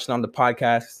y'all watching on the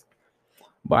podcast,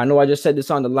 but I know I just said this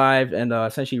on the live, and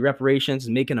essentially reparations is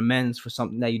making amends for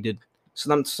something that you did,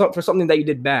 for something that you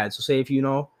did bad. So say if you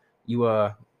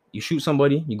shoot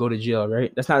somebody, you go to jail,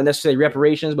 right? That's not necessarily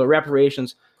reparations, but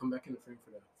reparations. Come back in the frame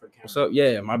for the camera. So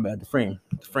yeah, my bad. The frame,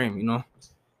 you know.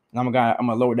 And I'm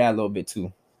gonna lower that a little bit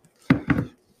too.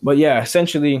 But yeah,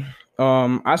 essentially,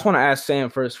 I just want to ask Sam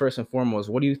first and foremost,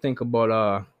 what do you think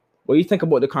about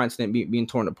the continent being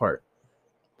torn apart?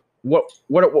 What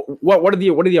are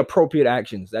the appropriate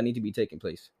actions that need to be taking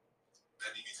place?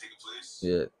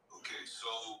 Yeah. Okay, so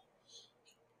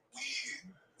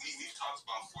we've talked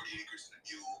about 40 acres in the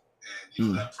mule,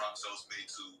 and that promise that was made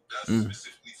to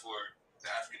specifically for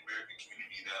the African American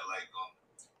community that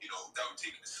that were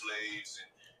taking the slaves,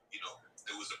 and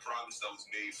there was a promise that was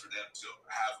made for them to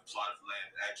have a plot of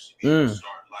land and actually be able to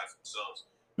start life themselves.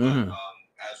 But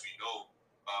as we know,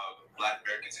 Black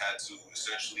Americans had to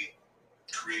essentially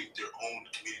create their own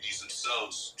communities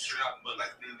themselves, straight out, but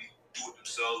like literally do it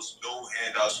themselves. No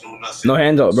handouts, no nothing. No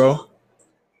handout, bro. So,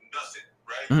 nothing,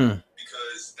 right?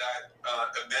 Because that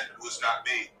amendment was not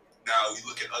made. Now we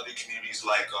look at other communities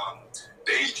like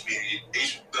the Asian community.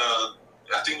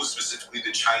 I think it was specifically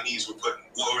the Chinese were put,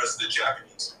 whereas the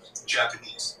Japanese.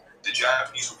 The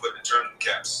Japanese were put in internment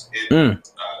camps in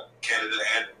Canada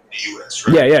and the U.S.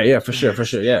 Right? Yeah, for sure,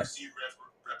 yeah.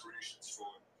 Reparations for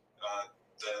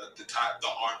the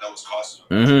harm that was caused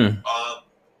them.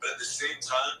 But at the same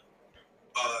time,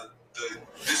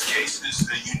 this case is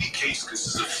a unique case because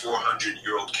this is a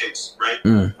 400-year-old case, right?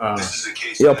 This is a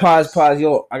case. Yo, pause.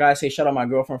 Yo, I gotta say, shout out my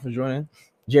girlfriend for joining,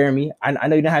 Jeremy. I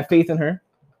know you didn't have faith in her.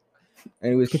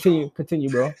 Anyways, continue,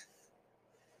 bro.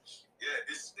 Yeah,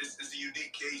 it's a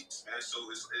unique case, man. So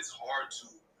it's hard to,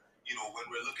 when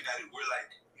we're looking at it, we're like,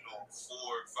 4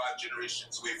 or 5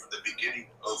 generations away from the beginning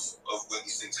of when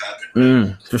these things happen.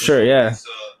 Right? For sure, yeah.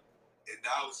 And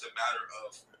now it's a matter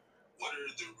of what are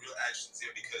the real actions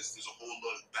here, because there's a whole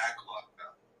lot of backlog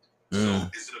now. So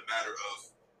is it a matter of,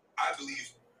 I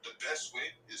believe the best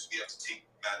way is we have to take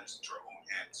matters into our own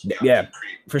hands. Yeah,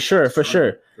 for sure.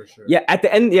 Yeah, at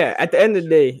the end of the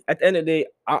day,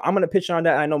 I'm gonna pitch on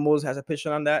that. I know Moses has a pitch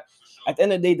on that. At the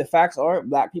end of the day, the facts are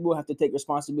Black people have to take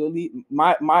responsibility.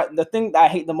 The thing that I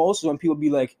hate the most is when people be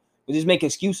like, we just make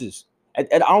excuses. And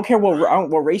I don't care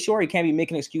what race you are, you can't be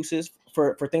making excuses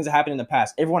for things that happened in the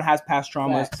past. Everyone has past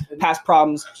traumas, past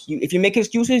problems. If you make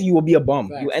excuses, you will be a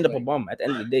bum. You end up a bum at the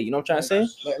end of the day. You know what I'm trying to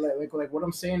say? Like what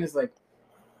I'm saying is, like,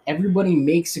 everybody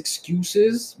makes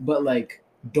excuses, but like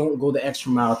don't go the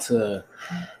extra mile to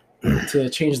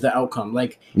change the outcome.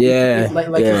 Like, if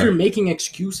you're making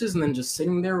excuses and then just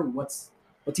sitting there, what's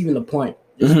even the point?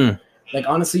 Like,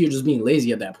 honestly, you're just being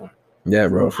lazy at that point. Yeah,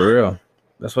 bro, for real.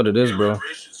 That's what it is, bro.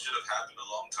 Reparations should have happened a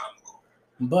long time ago.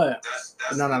 But that's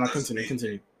continue. If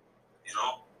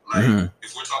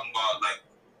we're talking about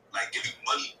like giving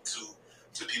money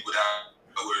to people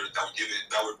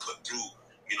that were put through,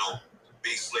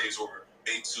 made slaves or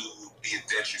made to be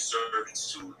indentured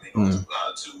servants to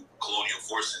colonial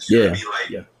forces. You know what I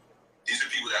mean? These are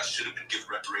people that should have been given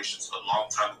reparations a long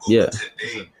time ago. Yeah. But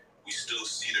today we still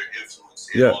see their influence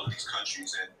in all of these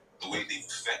countries and the way they've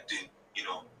affected,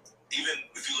 even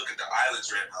if you look at the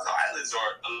islands right now, a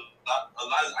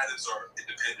lot of the islands are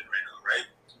independent right now, right?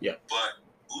 Yeah. But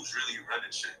who's really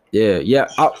running shit? Yeah,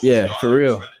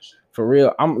 for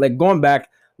real. I'm like going back,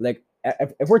 like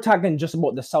if we're talking just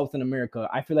about the South in America,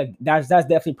 I feel like that's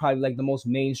definitely probably like the most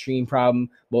mainstream problem,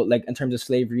 but like in terms of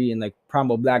slavery and like problem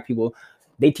with black people,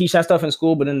 they teach that stuff in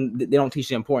school, but then they don't teach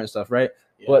the important stuff, right?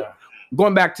 Yeah. But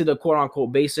going back to the quote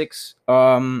unquote basics,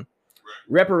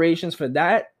 reparations for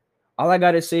that. All I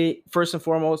gotta say, first and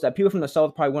foremost, that people from the South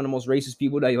are probably one of the most racist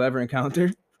people that you'll ever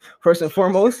encounter. First and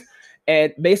foremost.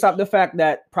 And based off the fact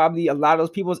that probably a lot of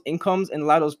those people's incomes and a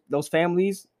lot of those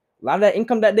families, a lot of that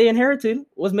income that they inherited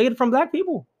was made from black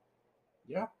people.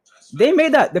 Yeah. They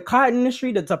made that. The cotton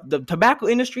industry, the tobacco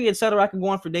industry, etc. I could go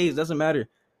on for days. Doesn't matter.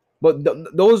 But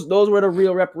those were the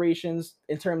real reparations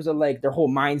in terms of like their whole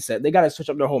mindset. They got to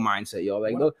switch up their whole mindset, yo.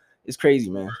 Like, it's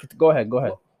crazy, man. Go ahead.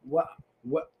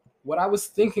 What I was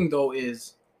thinking though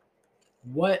is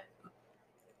what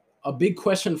a big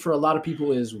question for a lot of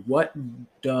people is, what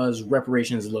does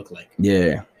reparations look like?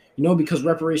 Yeah. Because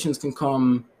reparations can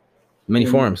come many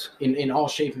forms. In all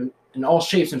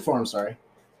shapes and forms, sorry.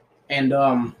 And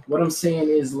what I'm saying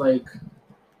is like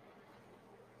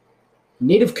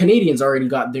Native Canadians already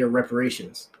got their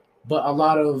reparations. But a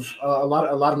lot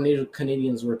of Native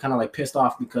Canadians were kind of like pissed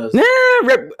off because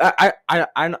I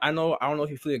know I don't know if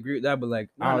you fully agree with that, but like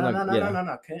no.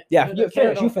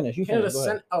 You finish. Canada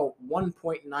sent out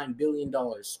 $1.9 billion,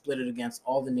 split it against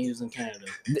all the natives in Canada.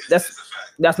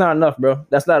 That's not enough, bro.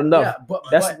 That's not enough. Yeah, but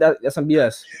that's some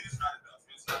BS. It's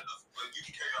not enough, but you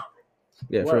can carry on,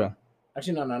 bro. Yeah, for real.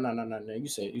 Actually, no. You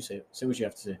say it. Say what you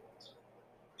have to say.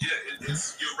 Yeah,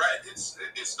 you're right. It's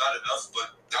not enough,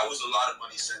 but that was a lot of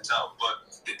money sent out.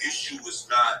 But the issue was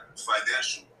not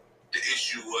financial. The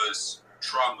issue was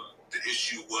trauma. The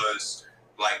issue was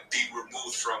like being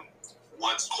removed from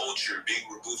one's culture, being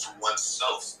removed from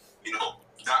oneself.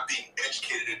 Not being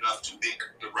educated enough to make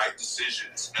the right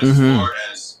decisions as far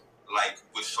as like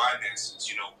with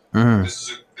finances. This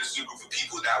is a group of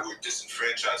people that were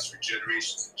disenfranchised for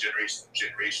generations and generations and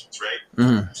generations,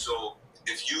 right? So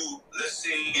if let's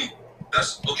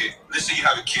say you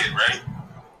have a kid, right?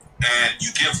 And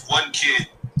you give one kid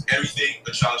everything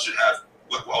a child should have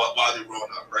while they're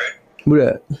growing up, right? Who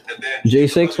that? And then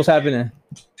J6, what's happening?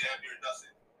 Damn near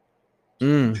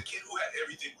nothing. The kid who had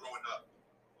everything growing up,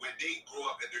 when they grow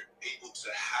up and they're able to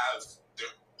have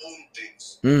their own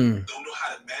things, don't know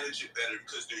how to manage it better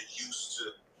because they're used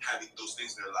to having those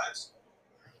things in their lives.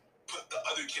 Put the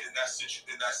other kid in that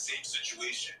same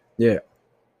situation. Yeah.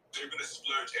 They're gonna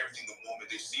splurge everything the moment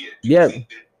they see it. Yeah. They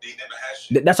never had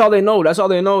shit. That's all they know. That's all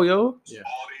they know, yo. Yeah.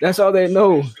 That's all they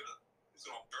know. It's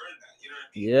gonna burn that. You know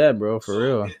what I mean? Yeah, bro, for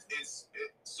real.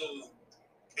 So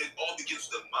it all begins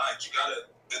with the mind.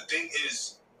 The thing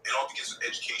is, it all begins with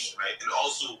education, right? It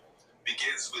also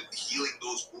begins with healing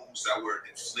those wounds that were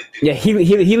inflicted. Yeah,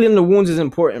 healing the wounds is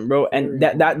important, bro. And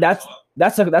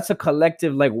that's a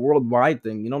collective, like, worldwide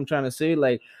thing. You know what I'm trying to say?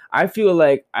 Like, I feel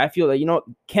like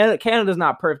Canada's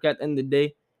not perfect at the end of the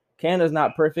day. Canada's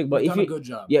not perfect, but we've done a good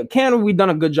job. Yeah, Canada, we've done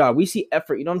a good job. We see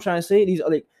effort. You know what I'm trying to say? These are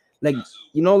like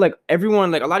everyone,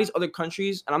 like a lot of these other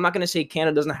countries, and I'm not gonna say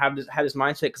Canada doesn't have this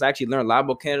mindset, because I actually learned a lot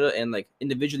about Canada, and like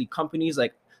individually companies,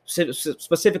 like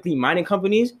specifically mining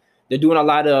companies, they're doing a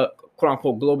lot of quote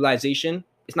unquote globalization.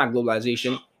 It's not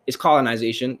globalization. It's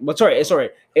colonization. But sorry.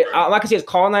 I'm not gonna say it's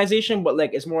colonization, but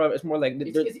like it's more like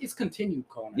it's continued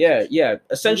colonization. Yeah,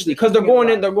 essentially, because they're going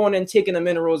in, taking the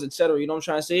minerals, etc. You know what I'm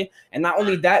trying to say? And not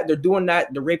only that, they're doing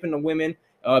that. They're raping the women,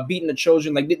 beating the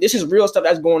children. Like this is real stuff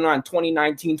that's going on in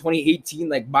 2019, 2018,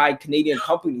 like by Canadian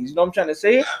companies. You know what I'm trying to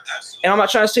say? And I'm not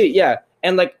trying to say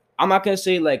and like I'm not gonna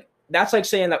say like that's like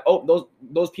saying that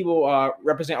those people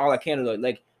represent all of Canada.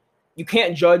 Like you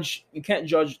can't judge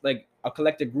like a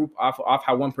collective group off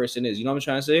how one person is. You know what I'm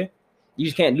trying to say? You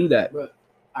just can't do that. But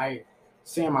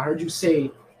Sam, I heard you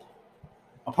say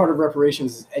a part of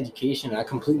reparations is education. I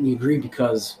completely agree,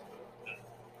 because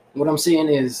what I'm saying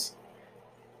is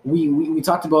we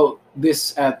talked about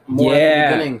this at the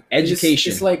beginning.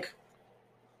 Education. It's like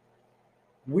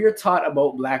we're taught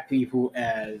about black people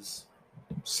as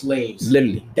slaves.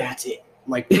 Literally. That's it.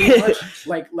 Like pretty much,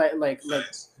 like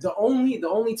the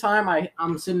only time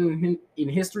I'm sitting in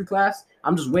history class,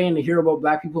 I'm just waiting to hear about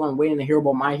black people. I'm waiting to hear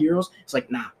about my heroes. It's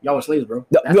like, nah, y'all were slaves, bro.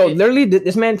 Literally,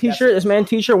 this man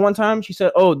teacher one time, she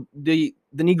said, "Oh, the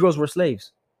Negroes were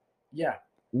slaves." Yeah.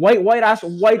 White ass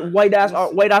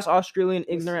Australian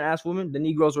ignorant ass woman. The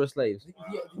Negroes were slaves.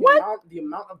 The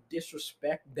amount of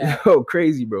disrespect that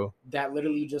crazy, bro. That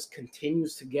literally just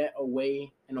continues to get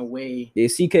away and away. Yeah,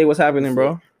 CK, what's happening,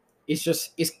 bro? It's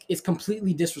just it's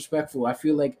completely disrespectful. I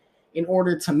feel like in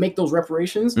order to make those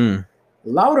reparations, a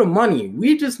lot of money.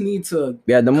 We just need to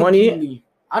the money.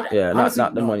 Honestly,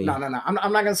 not the money. No.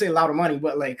 I'm not gonna say a lot of money,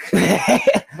 but like,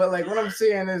 what I'm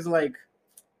saying is like,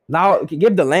 now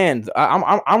give the land.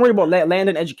 I'm worried about land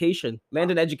and education.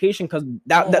 Land and education, because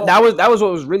that was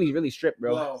what was really stripped,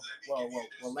 bro. Well,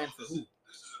 land for who?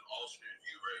 This is an alternate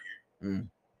view right here.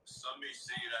 Some may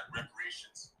say that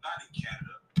reparations, not in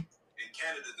Canada. In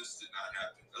Canada, this did not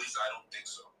happen. At least I don't think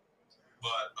so.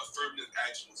 But affirmative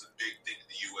action was a big thing in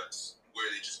the U.S., where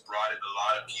they just brought in a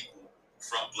lot of people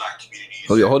from Black communities.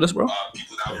 Oh, you hold this, bro.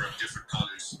 People that were of different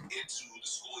colors into the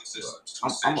schooling systems.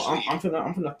 I'm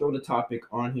gonna throw the topic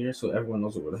on here so everyone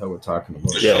knows what the hell we're talking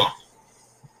about. Yeah.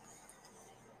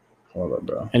 Hold up,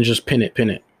 bro. And just pin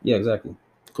it. Yeah, exactly.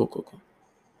 Cool.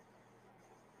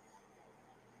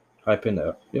 I pinned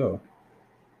that. Yo.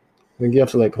 I think you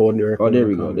have to like hold your. Oh, there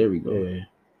we go. Yeah.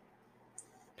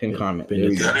 Pin comment. Pin there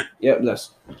we it. go. Yep,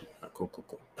 that's Cool.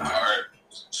 All right.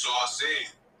 So I'll say,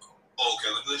 okay,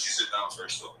 let me let you sit down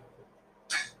first, though.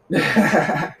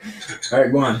 All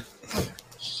right, go on.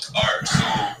 All right, so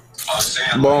I was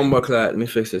saying, Bomba clat. Let me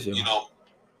fix this, yo. you know,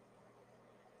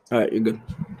 All right, you're good.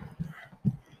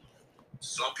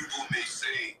 some people may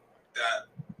say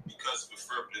that because of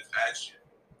affirmative action,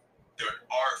 there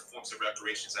are forms of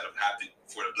reparations that have happened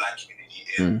for the Black community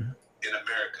in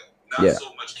America. Not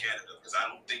so much Canada, because I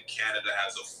don't think Canada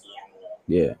has a formal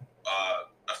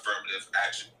affirmative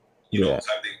action,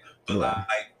 type thing. But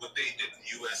like what they did in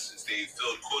the U.S. is they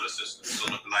filled quota systems. So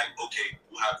like, okay,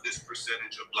 we'll have this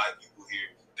percentage of Black people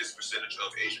here, this percentage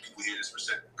of Asian people here, this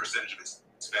percentage of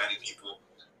Hispanic people,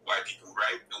 white people,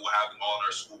 right? And we'll have them all in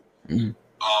our school.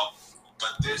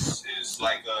 But this is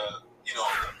like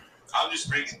I'm just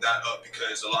bringing that up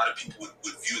because a lot of people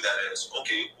would view that as,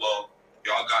 okay, well,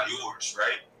 y'all got yours,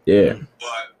 right? Yeah.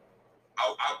 But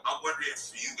I'm wondering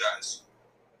for you guys,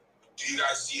 do you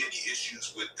guys see any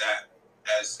issues with that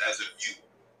as a view?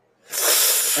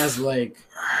 As like,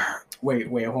 wait,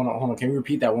 hold on. Can you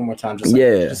repeat that one more time? Just a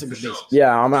bit basic.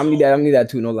 Yeah, I need that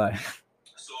too. No lie.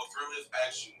 So affirmative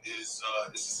action is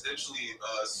essentially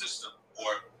a system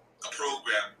or a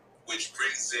program which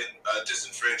brings in a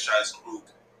disenfranchised group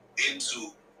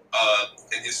into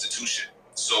an institution.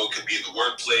 So it could be in the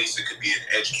workplace, it could be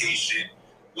in education,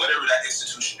 whatever that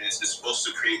institution is. It's supposed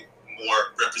to create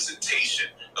more representation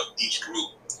of each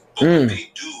group. But what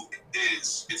they do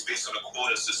is it's based on a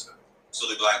quota system. So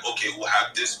they're like, okay, we'll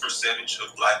have this percentage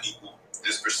of Black people,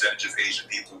 this percentage of Asian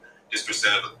people, this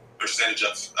percentage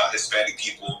of Hispanic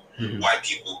people, white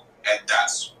people, and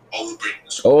that's all we bring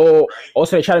to school. Oh, right?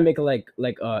 Also they try to make it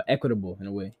like equitable in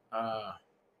a way.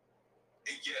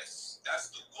 Yes, that's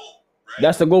the goal, right?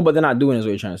 That's the goal, but they're not doing it, is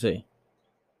what you're trying to say.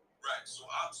 Right. So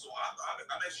I'm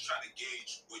actually trying to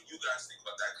gauge what you guys think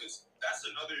about that, because that's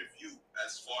another view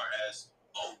as far as,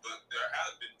 but there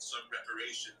have been some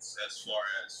reparations as far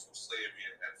as slavery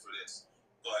and for this.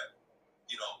 But,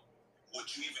 would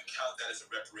you even count that as a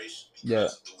reparation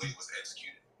because of the way it was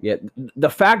executed? Yeah, the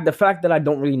fact that I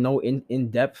don't really know in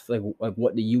depth like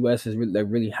what the U.S. is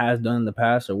really has done in the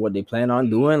past or what they plan on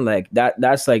doing, like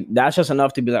that's just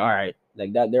enough to be like, all right,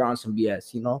 like that they're on some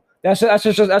BS, That's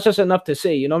just enough to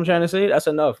say, you know what I'm trying to say? That's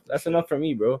enough. That's enough for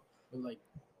me, bro. But like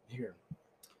here,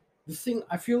 the thing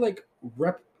I feel like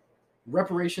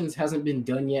reparations hasn't been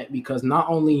done yet because not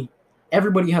only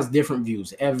everybody has different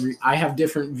views. I have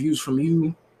different views from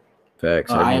you.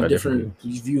 Facts. I have different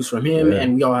views from him,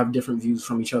 and we all have different views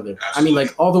from each other. I mean,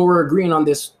 like, although we're agreeing on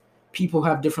this, people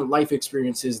have different life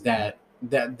experiences that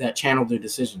channel their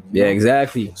decisions. Yeah,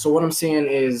 exactly. So what I'm saying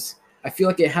is, I feel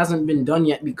like it hasn't been done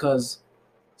yet because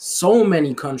so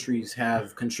many countries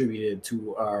have contributed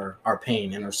to our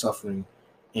pain and our suffering,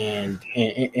 and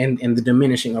the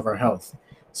diminishing of our health.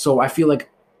 So I feel like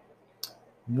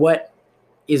what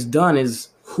is done is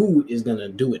who is gonna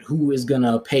do it, who is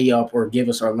gonna pay up or give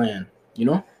us our land,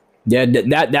 Yeah,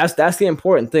 that's the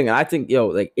important thing. And I think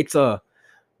like it's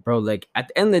bro, like at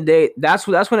the end of the day, that's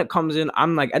when it comes in.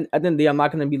 I'm like at the end of the day, I'm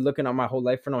not gonna be looking at my whole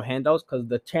life for no handouts because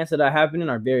the chances of that happening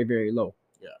are very, very low.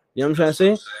 Yeah, you know what I'm trying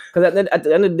to say? Because at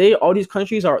the end of the day, all these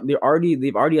countries they've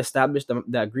already established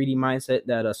that greedy mindset,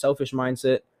 that selfish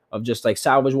mindset of just like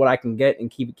salvage what I can get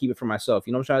and keep it for myself.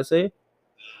 You know what I'm trying to say?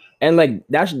 And like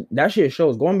that shit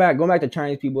shows. Going back to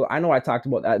Chinese people, I know I talked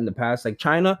about that in the past. Like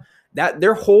China, that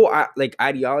their whole like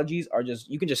ideologies are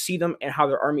just, you can just see them and how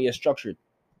their army is structured.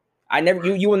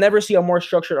 You will never see a more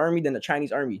structured army than the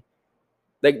Chinese army.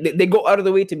 Like they go out of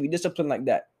the way to be disciplined like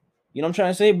that. You know what I'm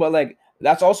trying to say? But like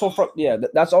that's also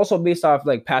that's also based off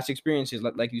like past experiences,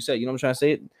 like you said. You know what I'm trying to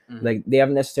say? Mm-hmm. Like they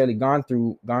haven't necessarily gone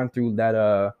through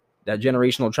that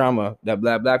generational trauma that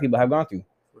black people have gone through.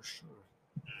 For sure.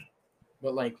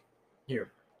 But like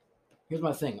here's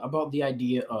my thing about the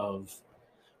idea of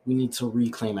we need to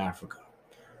reclaim Africa.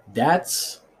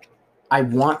 I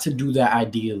want to do that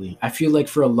ideally. I feel like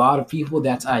for a lot of people,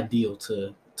 that's ideal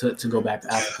to go back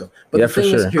to Africa. But Yeah, the for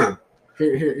thing sure. is, here.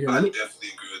 I Let me, definitely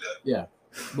agree with that. yeah,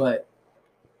 but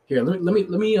here, let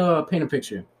me paint a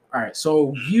picture. All right,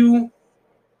 so you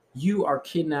are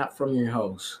kidnapped from your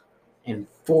house and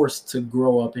forced to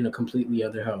grow up in a completely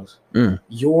other house. Mm.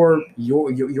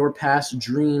 Your past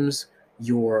dreams,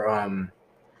 your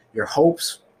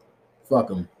hopes, fuck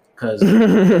them, because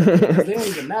they don't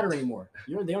even matter anymore.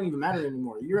 They don't even matter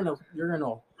anymore. You're in a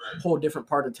whole different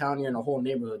part of town. You're in a whole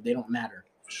neighborhood. They don't matter.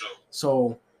 For sure.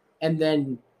 So, and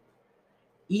then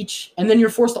you're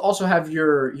forced to also have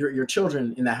your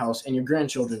children in that house and your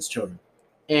grandchildren's children.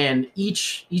 And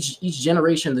each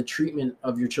generation, the treatment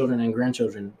of your children and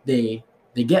grandchildren, they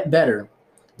get better.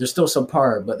 They're still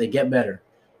subpar, but they get better.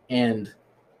 And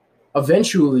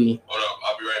eventually, Hold up,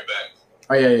 I'll be right back.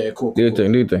 Oh yeah, cool. Do your thing.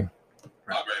 I'll be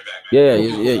right back.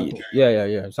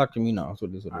 Yeah. Talk to me now. That's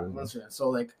what this is. So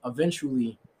like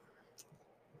eventually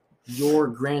your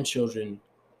grandchildren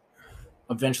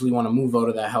eventually want to move out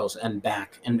of that house and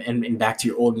back to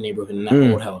your old neighborhood in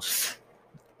that old house.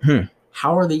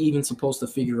 How are they even supposed to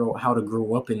figure out how to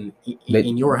grow up in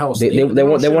your house? They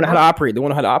want to how to operate. They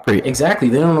want to know how to operate. Exactly.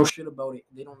 They don't know shit about it.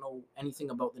 They don't know anything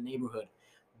about the neighborhood.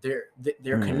 They're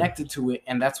connected to it,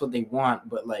 and that's what they want.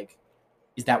 But like,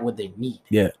 is that what they need?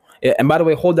 Yeah. And by the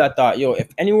way, hold that thought, yo. If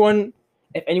anyone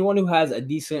who has a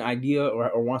decent idea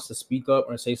or wants to speak up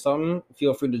or say something,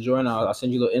 feel free to join. I'll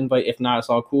send you a little invite. If not, it's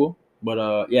all cool.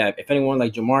 But yeah, if anyone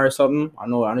like Jamar or something, I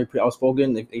know you're pretty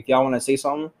outspoken. If y'all want to say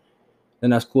something, then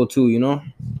that's cool too, you know.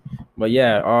 But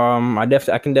yeah,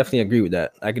 I can definitely agree with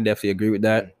that.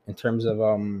 In terms of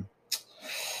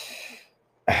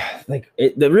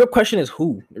the real question is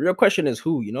who. The real question is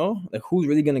who, you know, like who's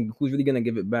really gonna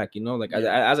give it back, you know. Like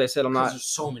as I said, I'm not. There's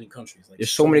so many countries. Like, there's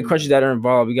so many countries that are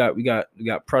involved. We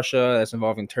got Prussia that's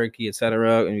involving Turkey,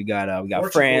 etc. And we got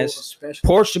Portugal, France,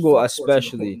 Portugal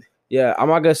especially. Yeah, I'm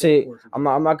not gonna say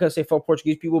fuck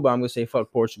Portuguese people, but I'm gonna say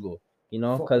fuck Portugal. You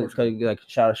know, because like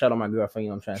shout out my girlfriend.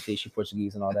 You know, I'm trying to say she's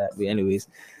Portuguese and all that. But anyways,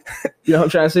 you know what I'm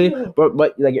trying to say. But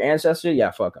like your ancestors,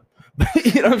 yeah, fuck them.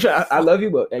 You know what I'm trying. I love you,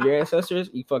 but like your ancestors,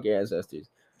 you fuck your ancestors.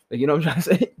 Like you know what I'm trying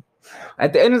to say.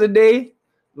 At the end of the day,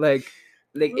 like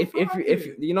if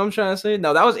you know what I'm trying to say.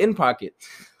 No, that was in pocket.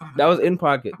 That was in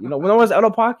pocket. You know, when I was out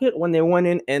of pocket, when they went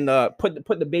in and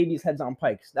put the babies' heads on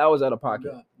pikes, that was out of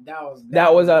pocket.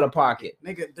 That was out of pocket.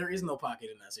 Nigga, there is no pocket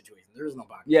in that situation. There is no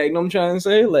pocket. Yeah, you know what I'm trying to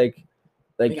say. Like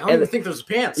I don't even think there's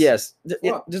pants. Yes, just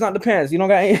not the pants. You don't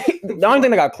got any, the only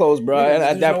thing that got clothes, bro.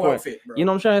 At that point, outfit, you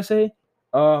know what I'm trying to say.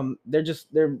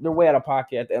 They're way out of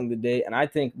pocket at the end of the day, and I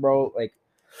think, bro, like,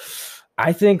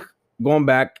 I think going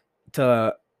back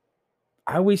to,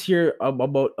 I always hear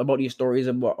about these stories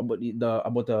about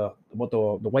the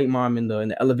white mom in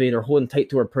the elevator holding tight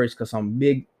to her purse because some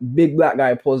big black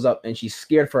guy pulls up and she's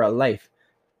scared for her life,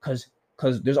 because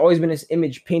there's always been this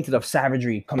image painted of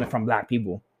savagery coming from black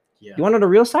people. Yeah. You want to know the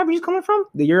real savagery is coming from?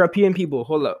 The European people.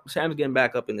 Hold up, Sam's getting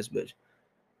back up in this bitch.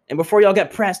 And before y'all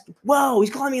get pressed, whoa, he's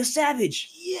calling me a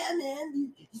savage. Yeah,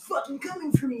 man, he's fucking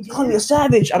coming for me, dude. Calling me a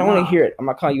savage. I don't want to hear it. I'm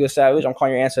not calling you a savage. I'm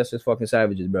calling your ancestors fucking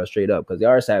savages, bro, straight up, because they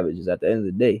are savages at the end of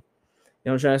the day. You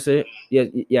know what I'm trying to say?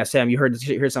 Yeah, Sam, you heard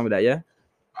some of that, yeah?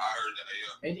 I heard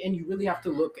that, yeah. And you really have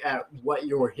to look at what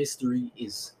your history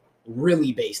is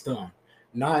really based on.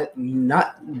 Not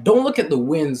don't look at the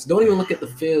wins, don't even look at the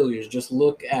failures, just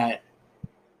look at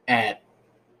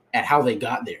how they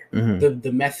got there. Mm-hmm.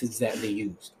 The methods that they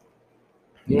used.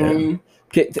 You know what I mean?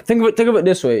 Okay, think of it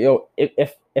this way, yo.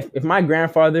 If my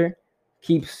grandfather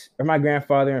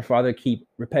and father keep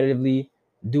repetitively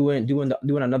doing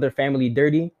another family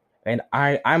dirty, and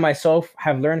I myself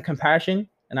have learned compassion,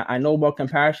 and I know about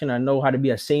compassion, I know how to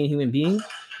be a sane human being,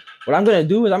 what I'm gonna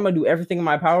do is I'm gonna do everything in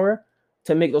my power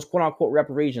to make those quote unquote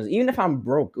reparations, even if I'm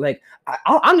broke. Like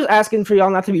I'm just asking for y'all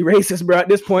not to be racist, bro. At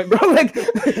this point, bro, like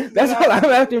that's all I'm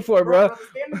asking for, bro. The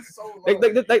standard's so low.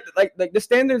 Like the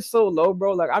standard's so low,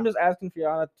 bro. Like I'm just asking for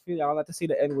y'all not to see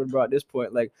the N-word, bro. At this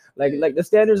point, like the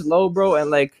standard's low, bro, and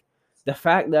like the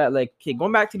fact that like, okay,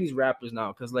 going back to these rappers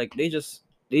now, because like they just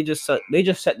set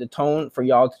the tone for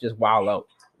y'all to just wild out.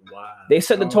 Wow. They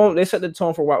set the tone. They set the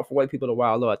tone for white people to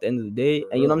wild out at the end of the day,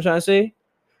 and you know what I'm trying to say.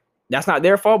 That's not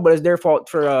their fault, but it's their fault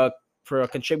for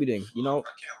contributing. You know,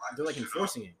 they're like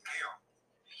enforcing it.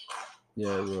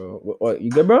 Yeah, bro. What you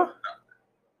good, bro? No,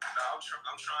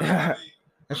 I'm trying.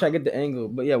 I'm trying to get the angle,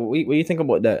 but yeah, what do you think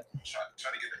about that? Trying to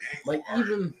get the angle. Like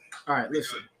even all right,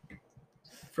 listen.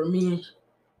 For me,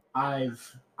 I've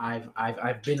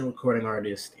been a recording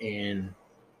artist, and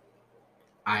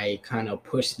I kind of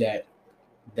push that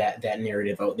that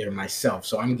narrative out there myself,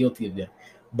 so I'm guilty of it.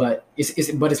 But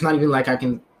it's not even like I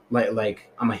can like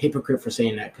I'm a hypocrite for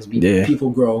saying that, because people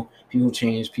grow, people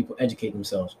change, people educate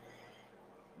themselves.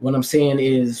 What I'm saying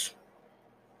is,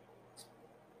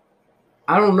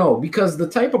 I don't know, because the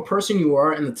type of person you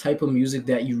are and the type of music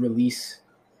that you release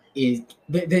is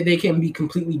they can be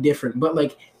completely different. But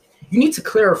like, you need to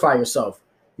clarify yourself.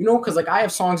 You know, because like I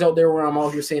have songs out there where I'm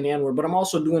out here saying the N-word, but I'm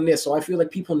also doing this, so I feel like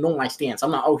people know my stance.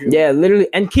 I'm not out here. Yeah, literally.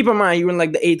 And keep in mind, you were in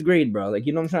like the 8th grade, bro. Like,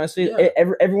 you know what I'm trying to say?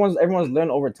 Yeah. Everyone's learned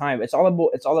over time. It's all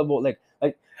about like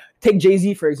take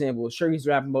Jay-Z for example. Sure, he's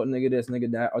rapping about nigga this,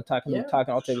 nigga that, or talking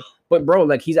all type. But bro,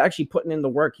 like he's actually putting in the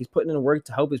work. He's putting in the work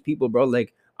to help his people, bro.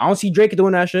 Like I don't see Drake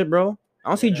doing that shit, bro. I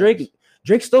don't see Drake.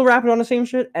 Drake's still rapping on the same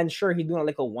shit, and sure, he's doing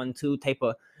like a 1-2 type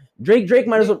of. Drake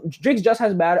might as well. Drake's just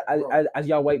as bad as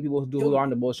y'all white people who are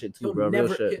on the bullshit too, bro.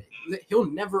 Real shit. He'll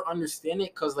never understand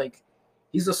it because like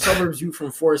he's a suburbs youth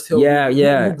from Forest Hill.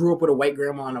 Who grew up with a white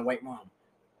grandma and a white mom.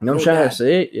 No, I'm trying to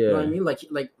say it. Yeah. You know what I mean?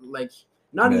 Like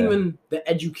not even the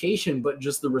education, but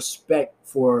just the respect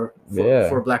for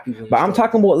black people. But I'm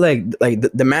talking about like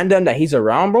the man that he's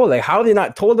around, bro. Like how they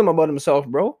not told him about himself,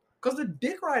 bro? Because they're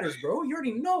dick riders, bro. You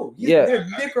already know. They're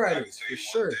dick riders for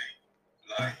sure.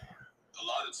 Like a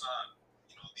lot of time,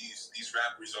 you know, these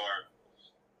rappers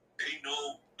they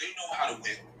know how to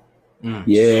win.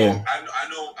 Yeah. So I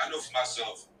know for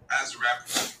myself, as a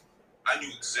rapper, I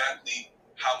knew exactly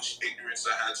how much ignorance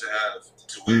I had to have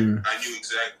to win. I knew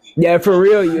exactly. Yeah, for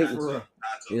real. I had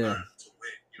to learn to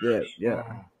win. You know what I mean? Yeah.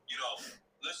 You know,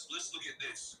 let's look at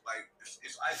this. Like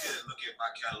if I did look at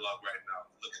my catalog right now,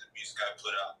 look at the music I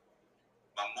put out.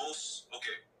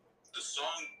 The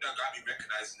song that got me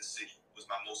recognized in the city was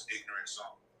my most ignorant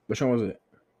song. Which one was it?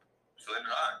 Flamin'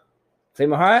 Hot.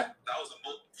 Flamin' Hot?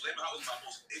 Flamin' Hot was my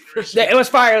most ignorant. It was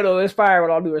fire though. It was fire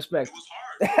with all due respect. It was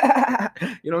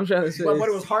hard. You know what I'm trying to say? But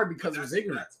it was hard because it was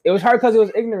ignorant. It was hard because it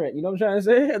was ignorant. You know what I'm trying to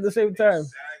say? At the same time.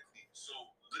 Exactly. So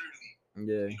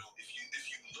literally, you know, if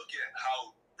you look at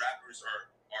how rappers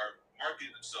are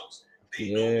marketing themselves,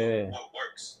 they know what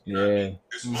works. You know what I mean?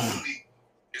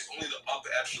 It's only the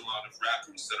upper echelon of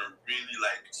rappers that are really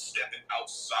like stepping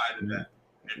outside of that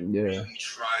and really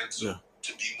trying to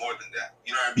be more than that.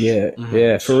 You know what I mean?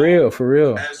 Yeah, for real.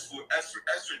 As for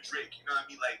Drake, you know what I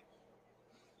mean? Like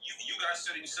you guys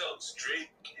said it yourselves.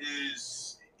 Drake,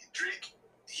 his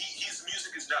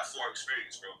music is not for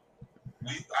experience, bro.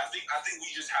 I think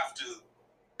we just have to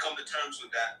come to terms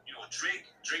with that. You know,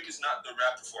 Drake is not the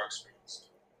rapper for experience.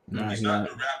 No, he's not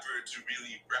the rapper to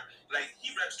really rap. Like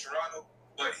he raps Toronto,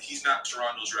 but he's not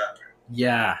Toronto's rapper.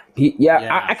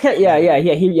 I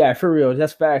can't. For real,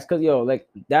 that's facts. Cause like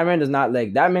that man does not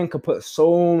like that man could put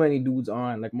so many dudes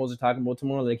on. Like Moses talking about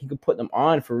tomorrow, like he could put them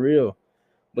on for real.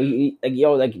 But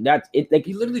that's it. Like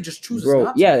he literally just chooses. Bro,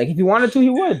 not like if he wanted to, he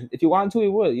would. If he wanted to, he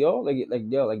would.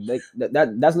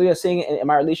 That's literally saying in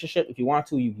my relationship. If you want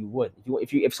to, you would.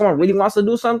 If someone really wants to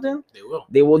do something,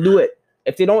 they will do it.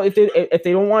 If they don't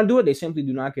want to do it, they simply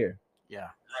do not care. Yeah.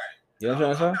 Right. You know what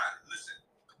I'm saying? Listen,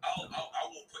 I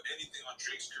won't put anything on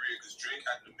Drake's career because Drake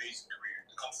had an amazing career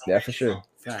to come from. Yeah, for sure.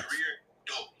 His career,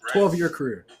 dope, right? 12-year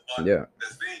career. But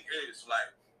the thing is, like,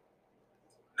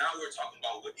 now we're talking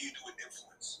about what do you do with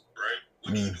influence, right?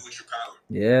 What do you do with your power?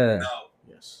 Yeah. Now,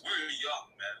 we're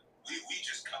young, man. We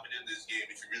just coming in this game.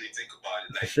 If you really think about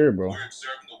it, like, for sure, bro. We're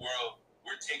observing the world.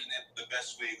 We're taking it the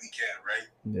best way we can, right?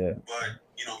 Yeah. But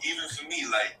even for me,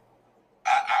 like,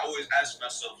 I always ask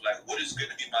myself, like, what is going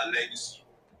to be my legacy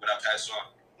when I pass on?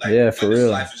 Like, for when real.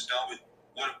 this life is done with,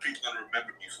 what are people going to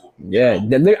remember me for? Yeah,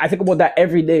 I think about that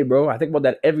every day, bro. I think about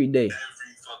that every day. Every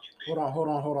fucking day.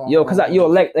 Hold on. Yo, cause Hold on,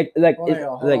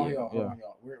 yo.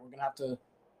 We're gonna have to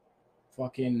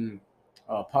fucking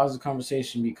pause the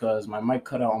conversation because my mic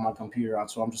cut out on my computer,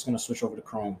 so I'm just gonna switch over to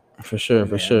Chrome. For sure.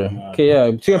 Okay, yeah. yeah.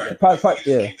 We can keep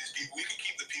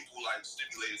the people like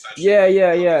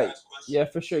stimulated. Yeah,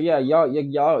 for sure. Yeah,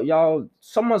 y'all.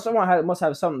 Someone must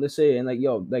have something to say, and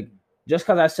like, just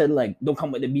because I said like don't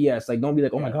come with the BS, like don't be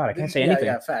like, oh my god, I can't say anything.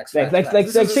 Yeah, facts. Like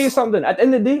say something. At the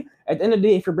end of the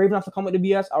day, if you're brave enough to come with the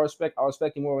BS, I'll respect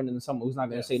you more than someone who's not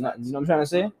gonna say nothing. You know what I'm trying to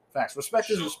say? Facts. Respect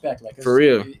is respect. Like for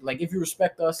real. Like if you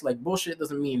respect us, like bullshit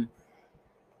doesn't mean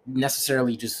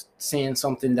necessarily just saying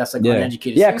something that's like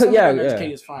uneducated.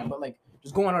 Uneducated is fine, but like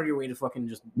just going out of your way to fucking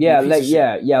just like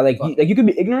you could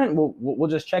be ignorant. We'll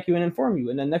just check you and inform you,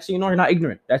 and then next thing you know, you're not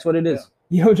ignorant. That's what it is.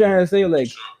 You know what I'm trying to say? Like.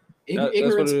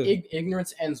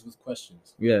 Ignorance ends with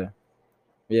questions. Yeah.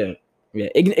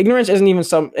 Ignorance isn't even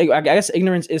some. I guess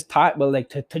ignorance is taught, but like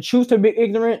to choose to be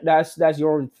ignorant, that's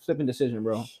your flipping decision,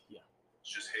 bro. Yeah.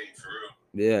 It's just hate for real.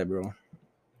 Yeah, bro.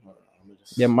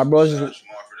 Yeah, my bro's just.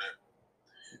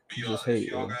 Just hate,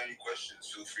 if y'all bro. got any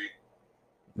questions, feel free.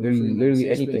 Literally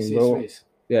anything, bro.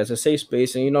 Yeah, it's a safe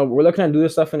space, and we're looking to do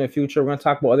this stuff in the future. We're gonna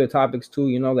talk about other topics too.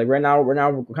 Like right now we're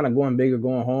kind of going big or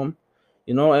going home.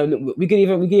 And we could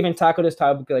even tackle this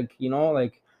topic like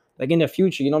like in the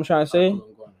future. You know what I'm trying to say?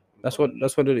 That's what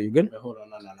it is. You good? Hold on,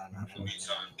 no. Get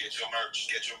your merch.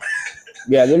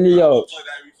 Yeah, literally, yo. Play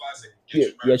that every 5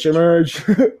 seconds. Get your merch.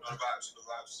 The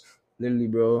vibes. Literally,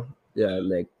 bro. Yeah,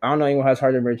 like I don't know anyone has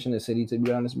harder merch in the city, to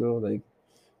be honest, bro. Like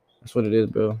that's what it is,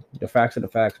 bro. The facts are the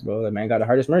facts, bro. That man got the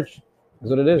hardest merch. That's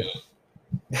what it is.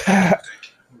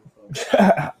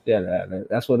 Yeah,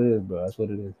 that's what it is, bro. That's what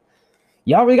it is.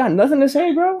 Y'all really got nothing to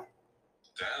say, bro?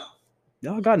 Damn.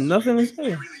 Y'all got nothing to say.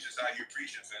 Really just out here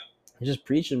preaching, fam. Just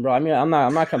preaching, bro. I mean, I'm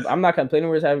not complaining.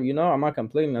 We're just having, I'm not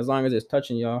complaining as long as it's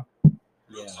touching y'all.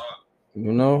 Real talk.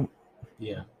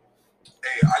 Yeah.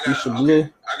 Hey, I got a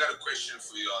question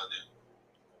for y'all then.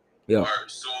 Yeah. All right,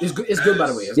 so It's good, by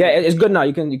the way. It's good now.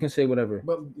 You can say whatever.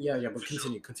 But but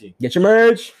continue. Get your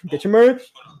merch.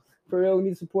 For real, we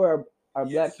need to support our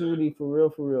black community for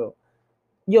real.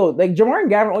 Yo, like Jamar and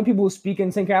Gavin, only people who speak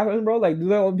in St. Catharines, bro. Like, do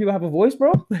the only people have a voice,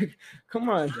 bro? Like, come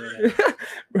on,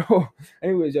 bro.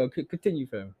 Anyways, yo, continue,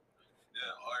 fam. Yeah.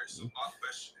 All right. So my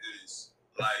question is,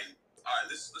 like, all right,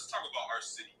 let's talk about our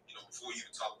city. Before we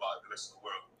even talk about the rest of the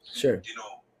world. Sure.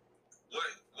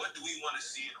 What do we want to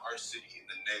see in our city in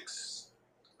the next,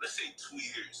 let's say, 2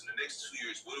 years? In the next 2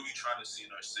 years, what are we trying to see in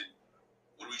our city?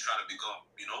 What are we trying to become?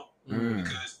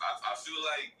 Because I feel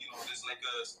like there's like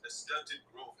a stunted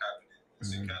growth happening.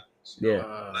 Yeah.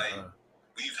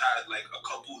 We've had like a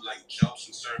couple like jumps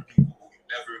with certain people who we've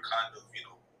never kind of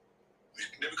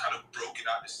broken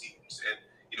out the seams. And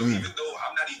even though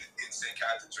I'm not even in St.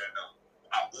 Catharines right now,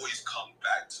 I always come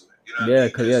back to it. I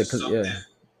don't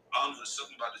know, there's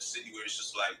something about the city where it's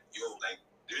just like,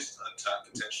 there's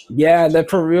untapped potential. Yeah, that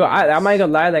for real. I'm not gonna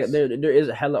lie, like there is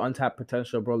a hella untapped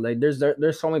potential, bro. Like there's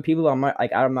so many people. I'm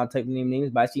not taking names,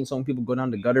 but I've seen so many people go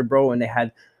down the gutter, bro, and they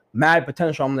had mad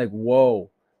potential. I'm like, whoa,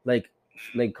 like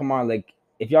come on, like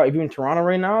if you're in Toronto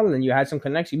right now, then you had some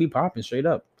connects, you'd be popping straight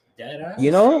up. And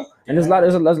there's a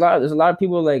lot of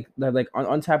people like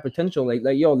untapped potential, like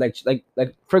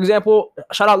for example,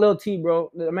 shout out Lil T,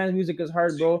 bro. The man's music is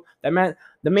hard, bro. That man,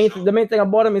 the main thing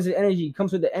about him is the energy. He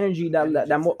comes with the energy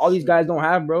that all these guys don't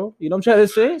have, bro. You know what I'm trying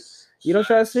to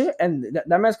say? And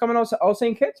that man's coming out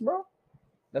St. Kitts, bro.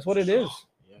 That's what it is.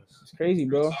 It's crazy,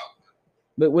 bro.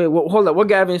 But wait, hold up. What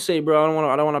Gavin say, bro? I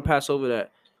don't want to pass over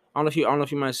that. I don't know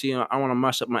if you might see. I want to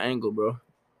mash up my angle, bro.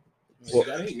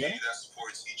 That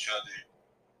supports each other.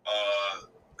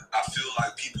 I feel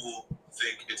like people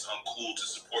think it's uncool to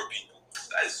support people.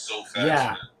 That is so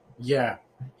fast. Yeah.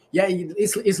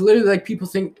 It's literally like people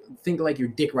think like you're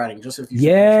dick riding just if you.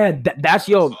 Yeah, that's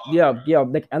yo.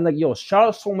 Shout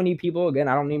out so many people. Again,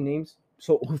 I don't name names.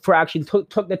 So for actually took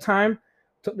the time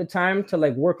to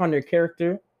like work on their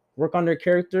character,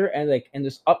 and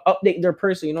just update their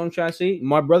person. You know what I'm trying to say?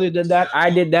 My brother did that. I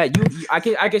did that.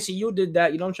 I can see you did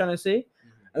that. You know what I'm trying to say?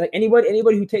 And like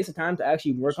anybody who takes the time to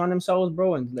actually work on themselves,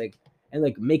 bro, and make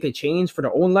a change for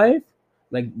their own life,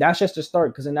 like that's just the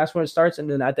start. Because then that's where it starts, and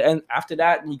then at the end, after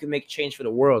that, you can make a change for the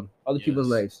world, other people's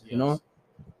lives. You know?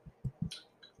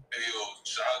 Hey yo,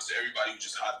 shout out to everybody who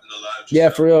just hopped in the live. Yeah,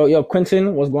 for real. Yo,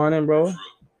 Quentin, what's going on, bro?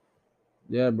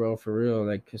 Yeah, bro, for real.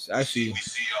 Like, cause I see. We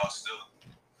see y'all still.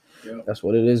 Yeah. That's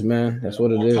what it is, man. That's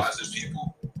what it is. Positive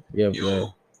people. Yeah, yo,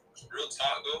 bro. Real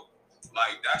talk though.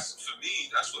 Like that's for me.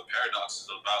 That's what Paradox is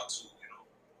about too.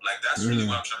 Like that's really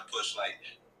what I'm trying to push. But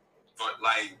I'm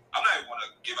not even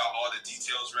gonna give out all the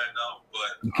details right now.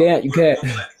 But you can't. We're planning a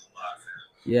lot, man.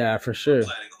 Yeah, for sure. We're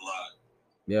planning a lot.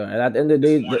 Yeah, and at the end of the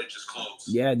day, the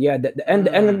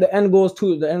end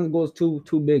goes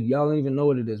too big. Y'all don't even know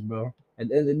what it is, bro. At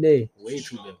the end of the day, way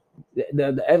too big.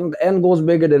 The end goes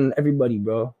bigger than everybody,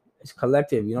 bro. It's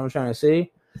collective. You know what I'm trying to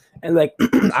say? And like,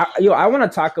 I want to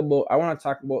talk about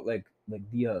like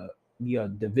the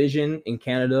division in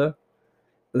Canada,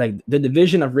 like the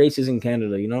division of races in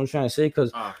Canada. You know what I'm trying to say?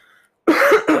 Because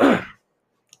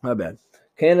my bad.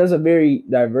 Canada's a very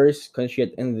diverse country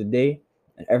at the end of the day.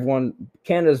 And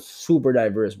Canada's super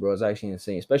diverse, bro. It's actually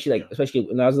insane. Especially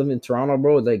when I was living in Toronto,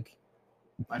 bro. Like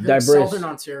diverse. Southern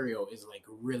Ontario is like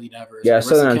really diverse. Yeah, like,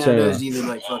 Southern Ontario is either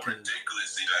like fucking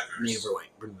ridiculously diverse. native or white.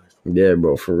 Yeah,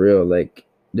 bro, for real. Like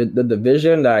the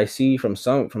division that I see from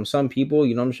some people,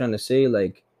 you know what I'm trying to say?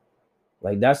 Like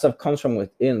that stuff comes from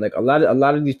within. Like a lot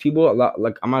of these people,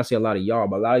 like I'm not saying a lot of y'all,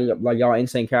 but a lot of y'all in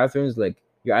St. Catharines, like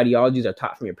your ideologies are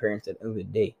taught from your parents at the end of the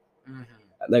day. Mm-hmm.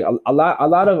 Like a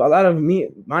lot of me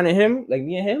and him,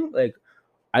 like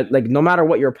I like no matter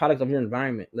what, you're a product of your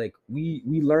environment. Like we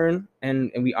learn and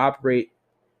we operate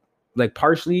like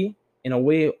partially in a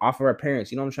way off of our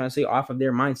parents. You know what I'm trying to say? Off of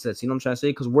their mindsets. You know what I'm trying to say?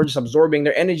 Because we're just absorbing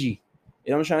their energy.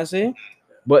 You know what I'm trying to say?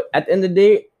 But at the end of the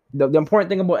day, the important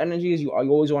thing about energy is you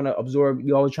always want to absorb.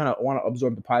 You always want to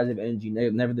absorb the positive energy,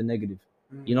 never the negative.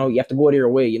 You know, you have to go their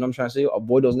way. You know what I'm trying to say?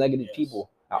 Avoid those negative people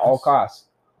at all costs.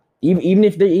 Even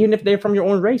if they're from your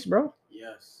own race, bro.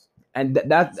 Yes. And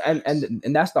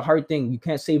and that's the hard thing. You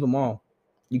can't save them all.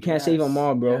 You can't save them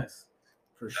all, bro. Yes.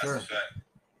 For sure.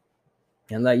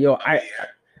 And like, yo,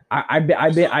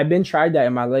 I've been tried that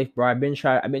in my life, bro. I've been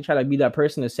trying to be that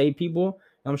person to save people.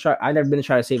 I never been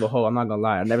trying to save a hoe. I'm not gonna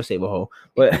lie, I never save a hoe.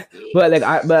 But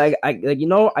you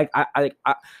know,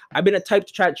 I've been a type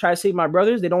to try to save my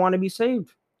brothers. They don't want to be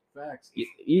saved. Facts.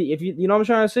 If you know what I'm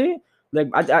trying to say, like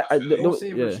I don't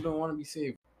save what you don't want to be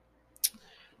saved.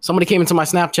 Somebody came into my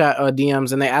Snapchat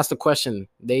DMs and they asked a question.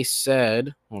 They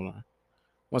said, hold on,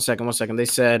 one second. They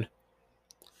said,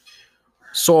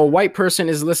 so a white person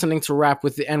is listening to rap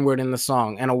with the N-word in the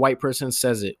song, and a white person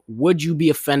says it. Would you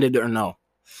be offended or no?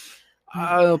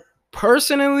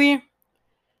 Personally,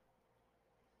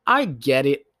 I get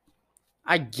it.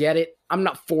 I'm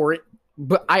not for it,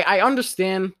 but I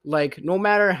understand. Like, no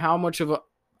matter how much of an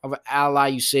ally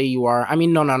you say you are, I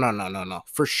mean, no.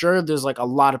 For sure, there's like a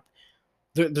lot of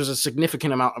there's a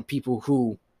significant amount of people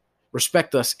who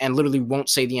respect us and literally won't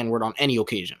say the N-word on any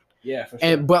occasion. Yeah, for sure.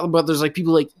 And but there's like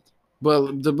people like,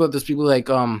 but there's people like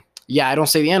yeah, I don't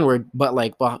say the N-word, but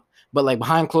like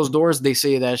behind closed doors they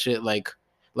say that shit like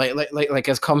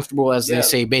as comfortable as they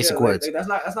say basic words. Like, that's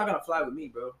not gonna fly with me,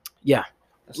 bro. Yeah,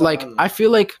 like I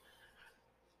feel like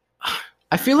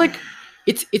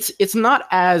it's not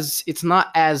as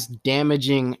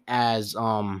damaging as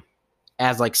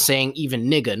like saying even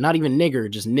nigga, not even nigger,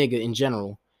 just nigga in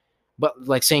general, but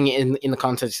like saying it in the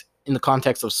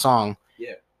context of song.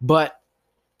 Yeah. But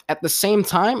at the same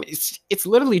time, it's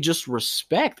literally just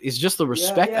respect. It's just the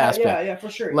respect aspect. Yeah, for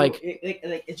sure. Like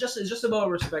it's just about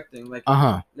respecting. Like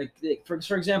like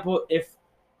for example, if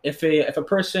a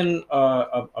person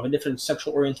of a different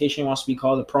sexual orientation wants to be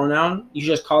called a pronoun, you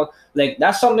just call, like,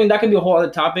 that's something that can be a whole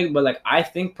other topic. But like, I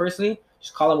think personally,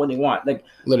 just call them what they want. Like,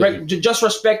 right, just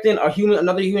respecting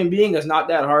another human being is not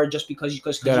that hard. Just because you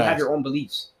have your own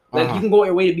beliefs. Like, you can go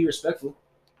your way to be respectful.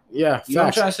 Yeah, you know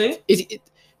what I'm trying to say?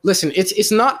 Listen,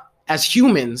 it's not as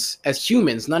humans,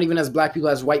 not even as black people,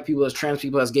 as white people, as trans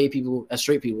people, as gay people, as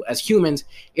straight people, as humans.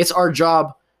 It's our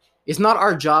job. It's not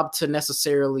our job to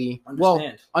necessarily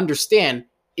understand.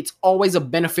 It's always a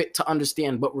benefit to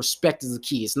understand, but respect is the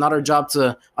key. It's not our job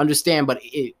to understand, but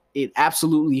it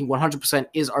absolutely 100%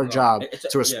 is our job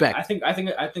to respect. Yeah, I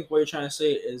think what you're trying to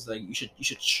say is, like, you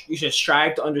should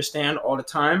strive to understand all the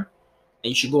time, and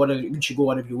you should go out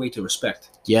of your way to respect.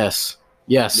 Yes,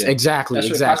 exactly.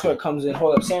 That's where it comes in.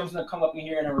 Hold up, Sam's gonna come up in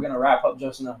here, and then we're gonna wrap up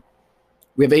just now.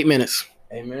 We have 8 minutes.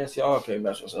 8 minutes, y'all. Okay,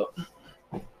 that's what's up.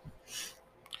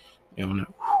 We on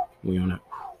it.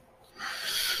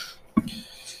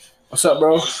 What's up,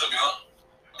 bro? What's up, y'all?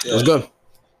 What's good?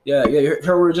 Yeah. You heard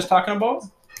what we were just talking about?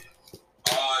 Not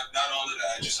all of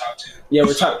that. I just hopped in. Yeah,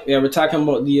 we're talking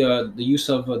about the use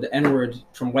of the N-word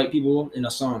from white people in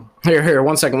a song. Here,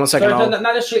 one second. Sorry,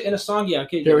 not a shit in a song. Yeah,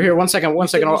 okay. Here, one second. I'll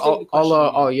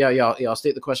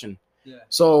state the question. Yeah.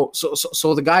 So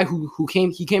the guy who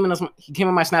came in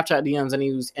my Snapchat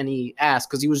DMs and he asked,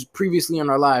 because he was previously on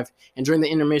our live, and during the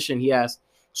intermission he asked,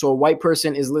 so a white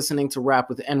person is listening to rap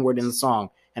with the N-word in the song,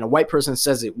 and a white person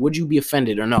says it, would you be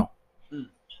offended or no? Good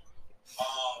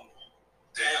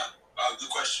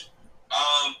question.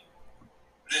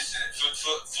 Listen, for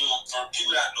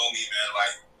people that know me, man,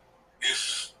 like,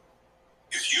 if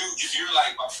you're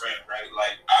like my friend, right?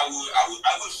 Like, I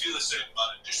would feel a certain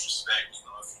amount of disrespect, you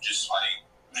know, if you just like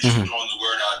throwing the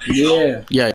word out there. Yeah.